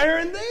and the there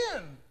and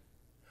then.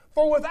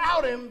 For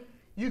without Him,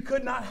 you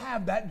could not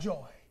have that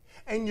joy.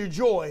 And your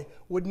joy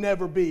would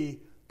never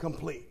be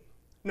complete.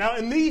 Now,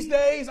 in these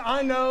days,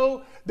 I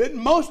know that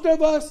most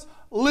of us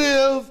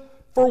live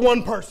for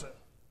one person.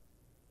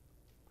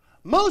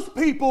 Most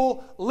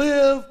people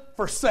live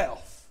for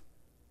self.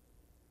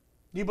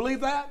 Do you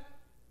believe that?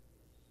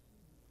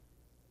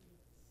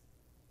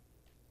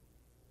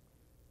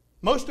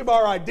 Most of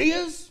our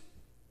ideas,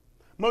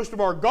 most of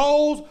our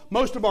goals,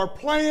 most of our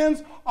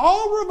plans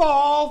all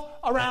revolve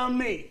around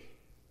me,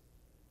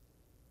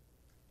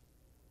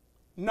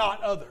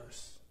 not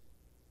others.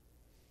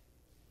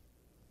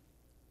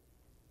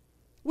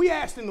 We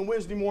asked in the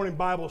Wednesday morning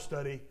Bible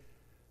study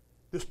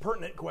this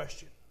pertinent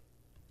question.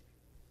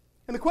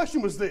 And the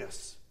question was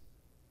this: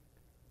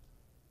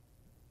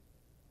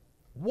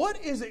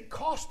 what is it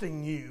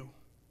costing you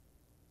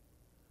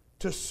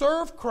to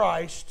serve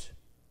Christ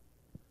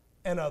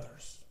and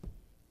others?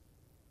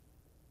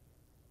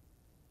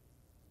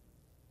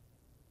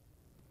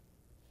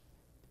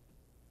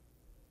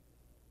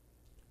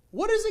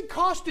 What is it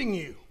costing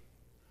you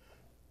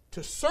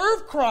to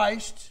serve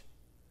Christ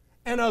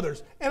and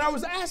others? And I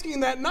was asking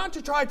that not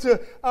to try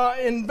to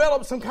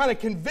envelop some kind of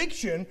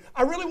conviction.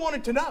 I really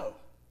wanted to know.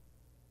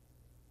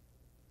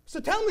 So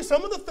tell me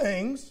some of the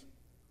things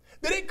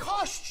that it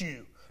costs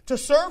you to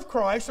serve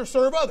Christ or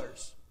serve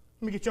others.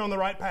 Let me get you on the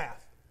right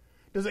path.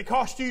 Does it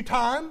cost you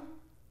time?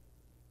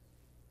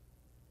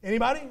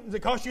 Anybody? Does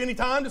it cost you any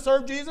time to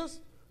serve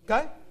Jesus?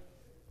 Okay.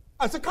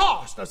 That's a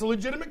cost. That's a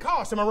legitimate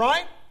cost. Am I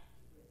right?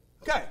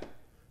 Okay.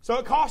 So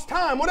it costs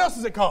time. What else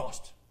does it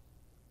cost?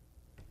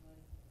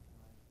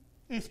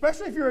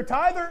 Especially if you're a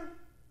tither.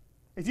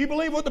 If you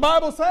believe what the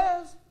Bible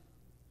says,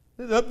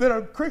 that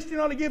a Christian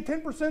ought to give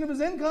 10% of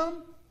his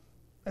income,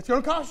 that's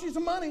going to cost you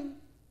some money.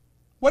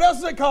 What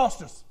else does it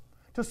cost us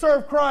to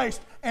serve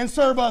Christ and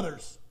serve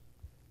others?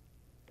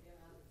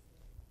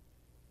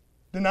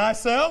 Deny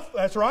self.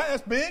 That's right.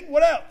 That's big.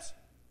 What else?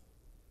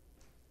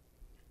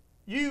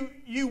 You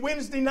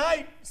Wednesday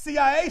night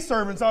CIA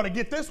servants ought to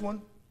get this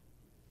one.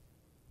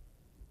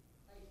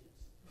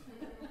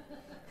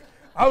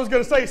 I was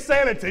going to say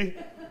sanity.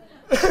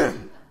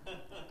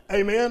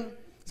 Amen.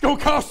 It's going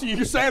to cost you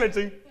your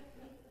sanity.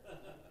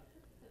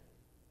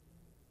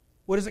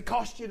 What does it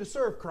cost you to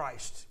serve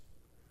Christ?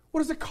 What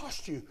does it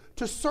cost you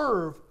to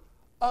serve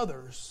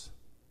others?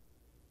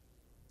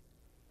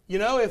 You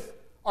know, if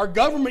our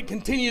government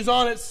continues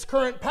on its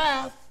current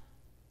path,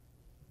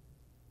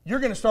 you're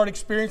going to start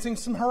experiencing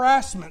some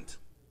harassment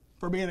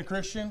for being a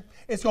Christian.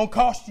 It's going to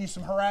cost you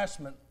some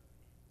harassment.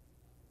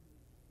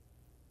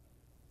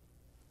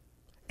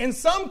 In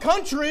some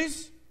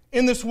countries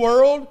in this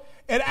world,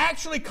 it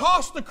actually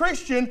costs the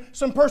Christian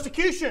some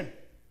persecution.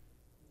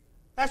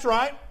 That's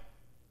right.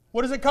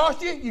 What does it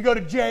cost you? You go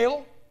to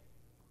jail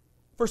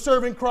for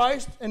serving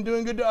Christ and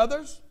doing good to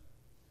others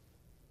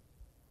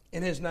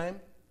in His name.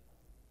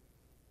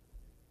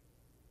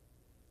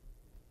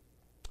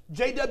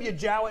 J.W.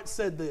 Jowett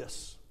said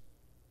this: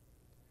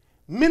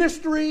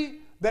 ministry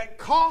that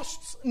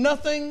costs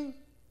nothing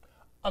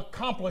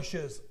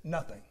accomplishes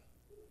nothing.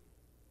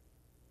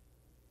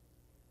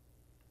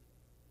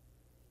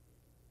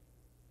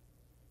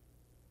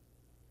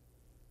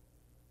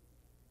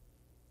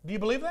 Do you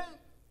believe that?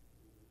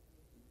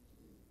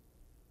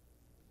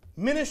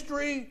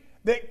 Ministry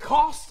that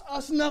costs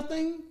us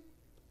nothing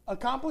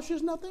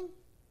accomplishes nothing?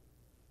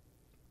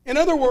 In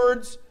other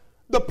words,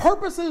 the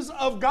purposes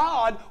of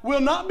God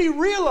will not be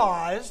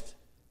realized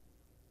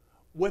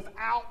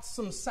without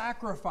some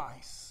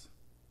sacrifice.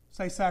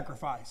 Say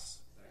sacrifice.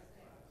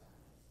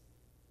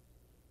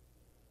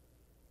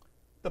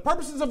 The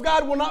purposes of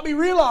God will not be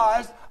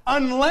realized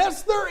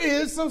unless there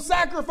is some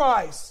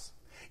sacrifice.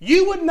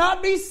 You would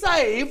not be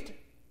saved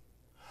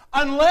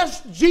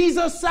unless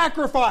Jesus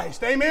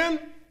sacrificed. Amen?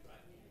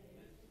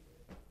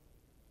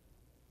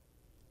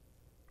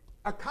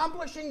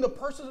 Accomplishing the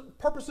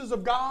purposes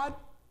of God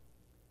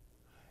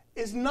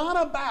is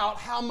not about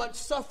how much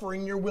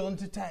suffering you're willing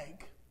to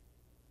take.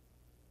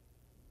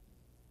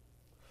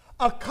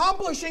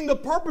 Accomplishing the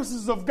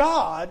purposes of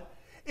God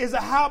is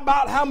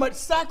about how much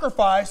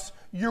sacrifice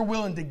you're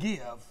willing to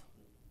give.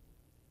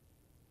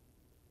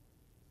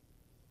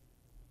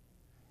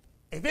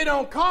 If it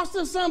don't cost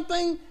us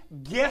something,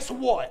 guess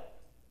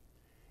what?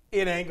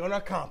 It ain't going to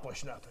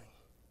accomplish nothing.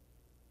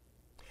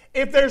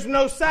 If there's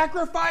no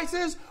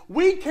sacrifices,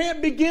 we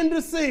can't begin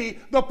to see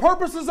the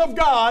purposes of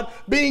God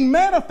being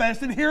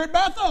manifested here at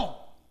Bethel.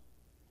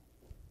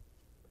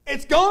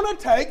 It's going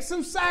to take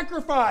some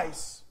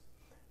sacrifice.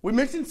 We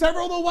mentioned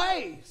several of the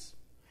ways.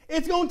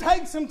 It's going to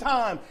take some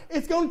time.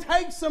 It's going to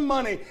take some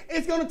money.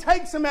 It's going to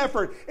take some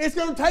effort. It's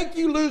going to take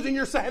you losing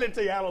your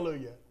sanity.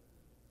 Hallelujah.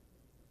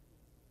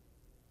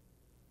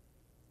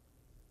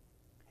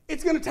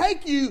 It's going to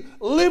take you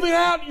living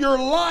out your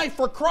life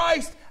for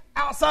Christ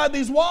outside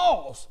these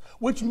walls,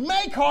 which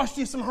may cost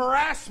you some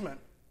harassment.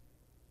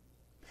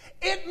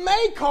 It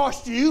may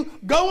cost you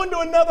going to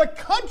another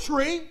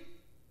country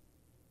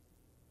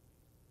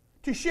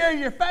to share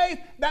your faith.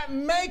 That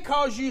may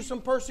cause you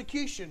some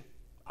persecution.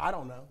 I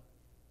don't know.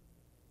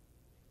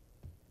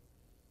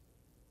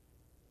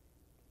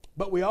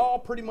 But we all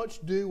pretty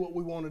much do what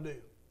we want to do.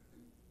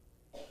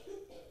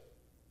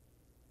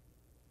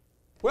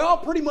 We all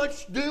pretty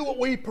much do what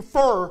we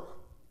prefer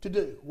to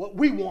do, what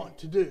we want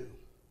to do,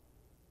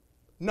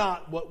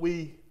 not what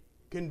we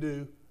can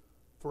do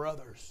for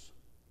others.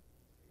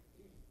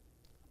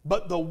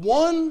 But the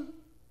one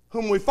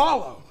whom we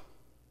follow,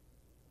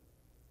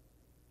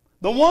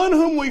 the one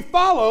whom we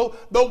follow,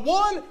 the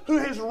one who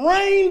has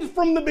reigned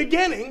from the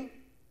beginning,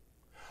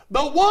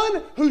 the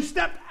one who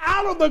stepped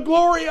out of the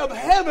glory of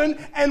heaven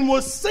and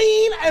was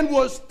seen and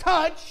was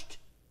touched,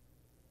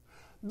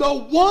 the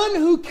one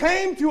who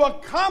came to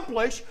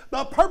accomplish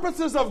the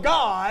purposes of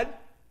God,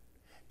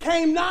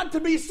 came not to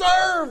be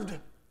served.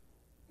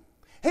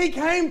 He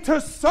came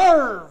to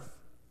serve,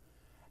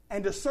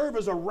 and to serve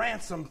as a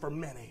ransom for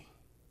many.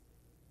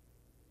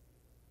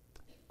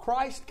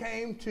 Christ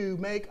came to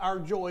make our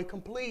joy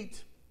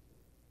complete,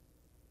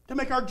 to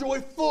make our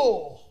joy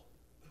full.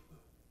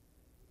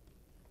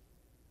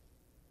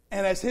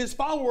 And as His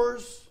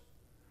followers,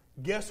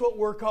 guess what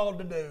we're called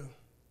to do?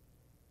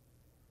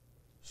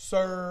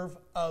 Serve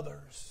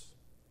others.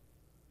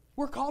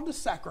 We're called to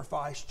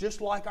sacrifice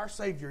just like our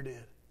Savior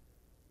did,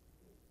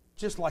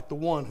 just like the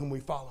one whom we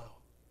follow.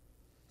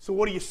 So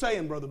what are you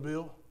saying, Brother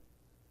Bill?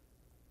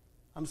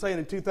 I'm saying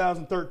in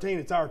 2013,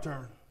 it's our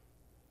turn.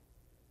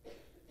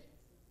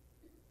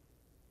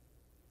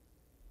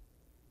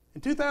 In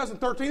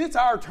 2013, it's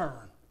our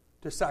turn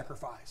to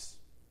sacrifice.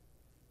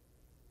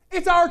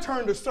 It's our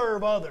turn to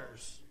serve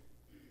others.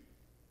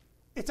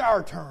 It's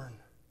our turn.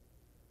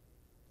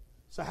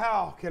 So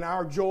how can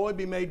our joy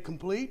be made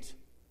complete?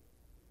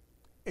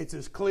 It's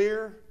as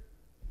clear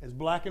as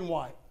black and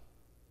white.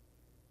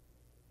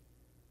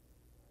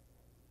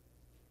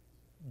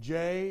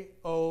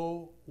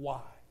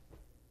 J-O-Y.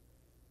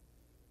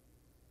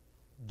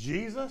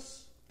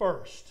 Jesus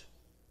first.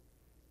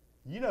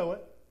 You know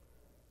it.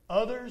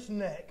 Others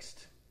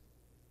next.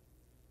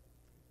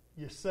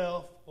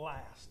 Yourself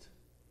last.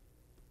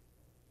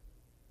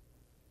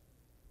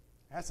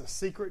 That's a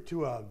secret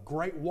to a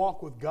great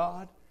walk with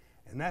God,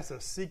 and that's a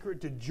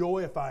secret to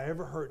joy if I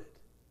ever heard it.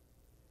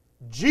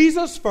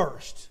 Jesus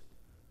first.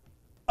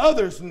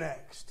 Others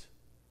next.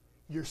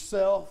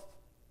 Yourself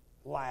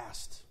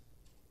last.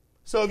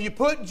 So have you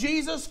put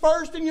Jesus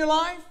first in your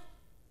life?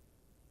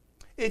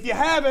 If you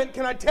haven't,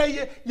 can I tell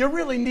you, you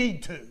really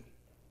need to.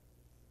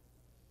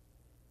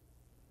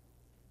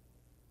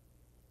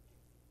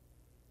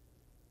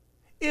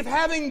 If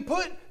having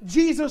put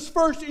Jesus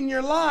first in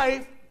your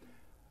life,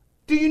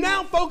 do you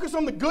now focus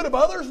on the good of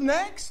others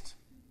next?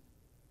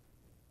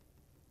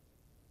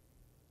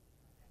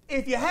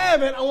 If you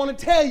haven't, I want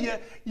to tell you,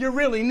 you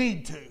really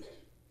need to.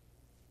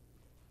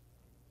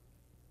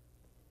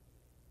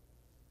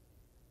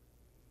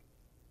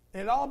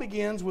 And it all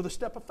begins with a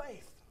step of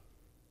faith.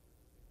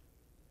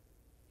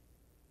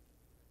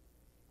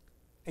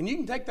 And you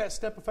can take that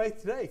step of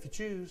faith today if you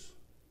choose.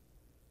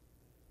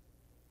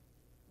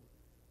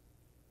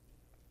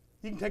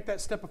 You can take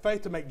that step of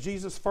faith to make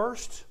Jesus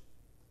first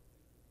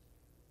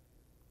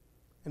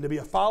and to be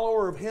a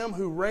follower of Him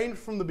who reigned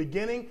from the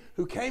beginning,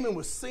 who came and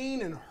was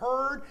seen and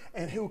heard,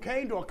 and who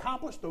came to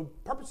accomplish the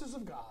purposes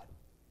of God.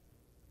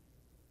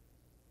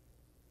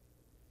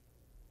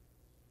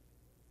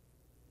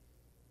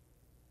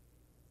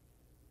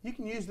 You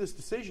can use this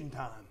decision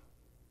time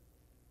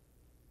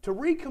to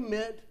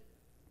recommit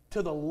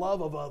to the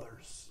love of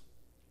others.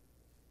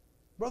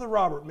 Brother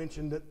Robert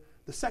mentioned that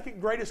the second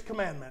greatest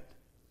commandment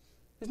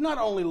is not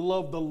only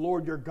love the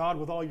Lord your God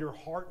with all your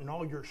heart and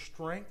all your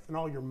strength and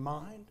all your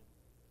mind.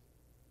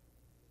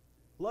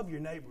 Love your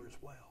neighbor as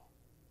well.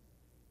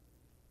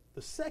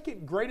 The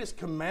second greatest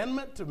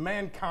commandment to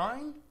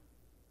mankind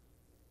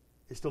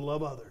is to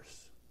love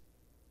others.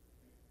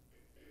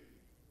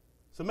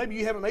 So maybe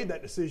you haven't made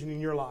that decision in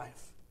your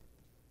life.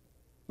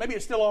 Maybe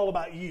it's still all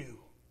about you.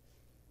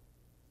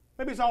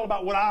 Maybe it's all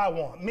about what I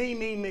want. Me,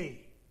 me,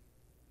 me.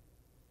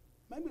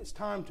 Maybe it's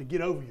time to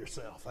get over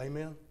yourself.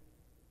 Amen?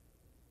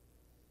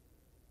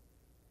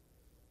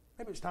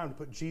 Maybe it's time to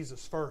put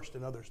Jesus first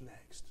and others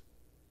next.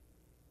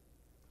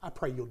 I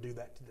pray you'll do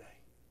that today.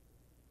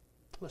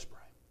 Let's pray.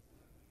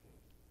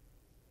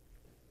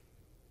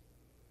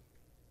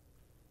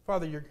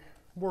 Father, your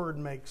word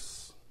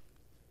makes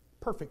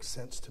perfect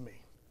sense to me.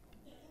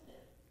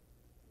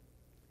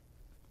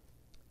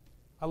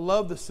 I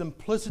love the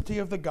simplicity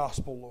of the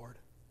gospel, Lord,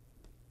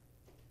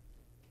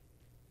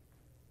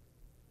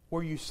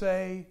 where you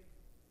say,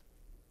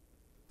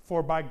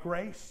 for by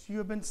grace you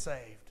have been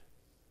saved,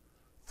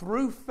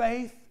 through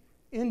faith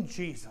in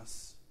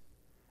Jesus,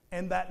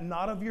 and that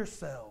not of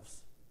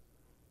yourselves,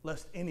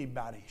 lest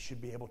anybody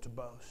should be able to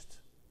boast.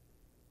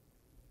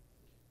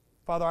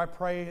 Father, I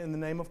pray in the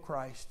name of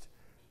Christ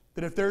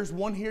that if there's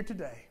one here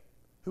today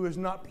who has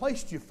not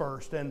placed you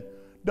first and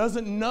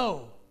doesn't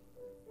know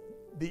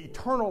the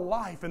eternal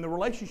life and the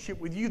relationship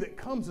with you that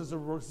comes as a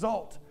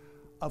result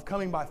of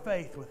coming by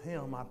faith with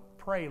Him, I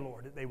pray,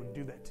 Lord, that they would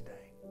do that today.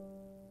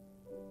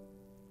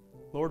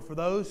 Lord, for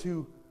those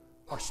who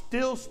are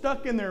still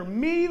stuck in their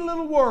me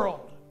little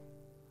world,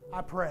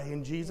 I pray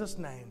in Jesus'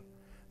 name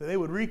that they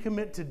would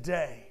recommit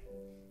today,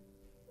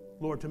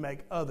 Lord, to make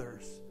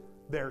others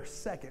their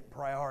second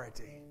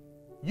priority.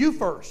 You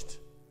first,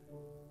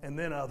 and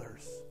then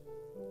others.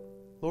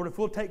 Lord, if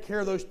we'll take care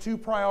of those two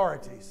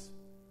priorities,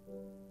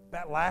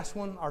 that last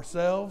one,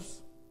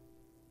 ourselves,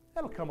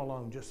 that'll come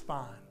along just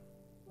fine.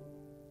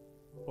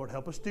 Lord,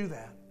 help us do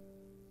that.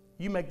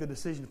 You make the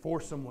decision for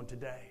someone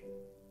today.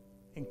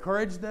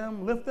 Encourage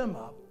them, lift them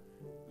up.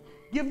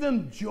 Give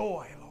them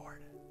joy,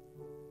 Lord.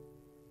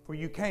 For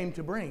you came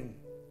to bring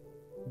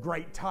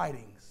great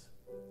tidings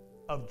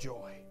of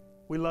joy.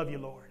 We love you,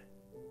 Lord.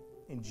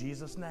 In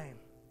Jesus' name.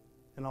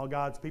 And all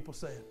God's people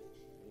said,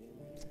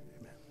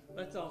 amen.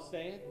 Let's all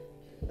stand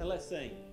and let's sing.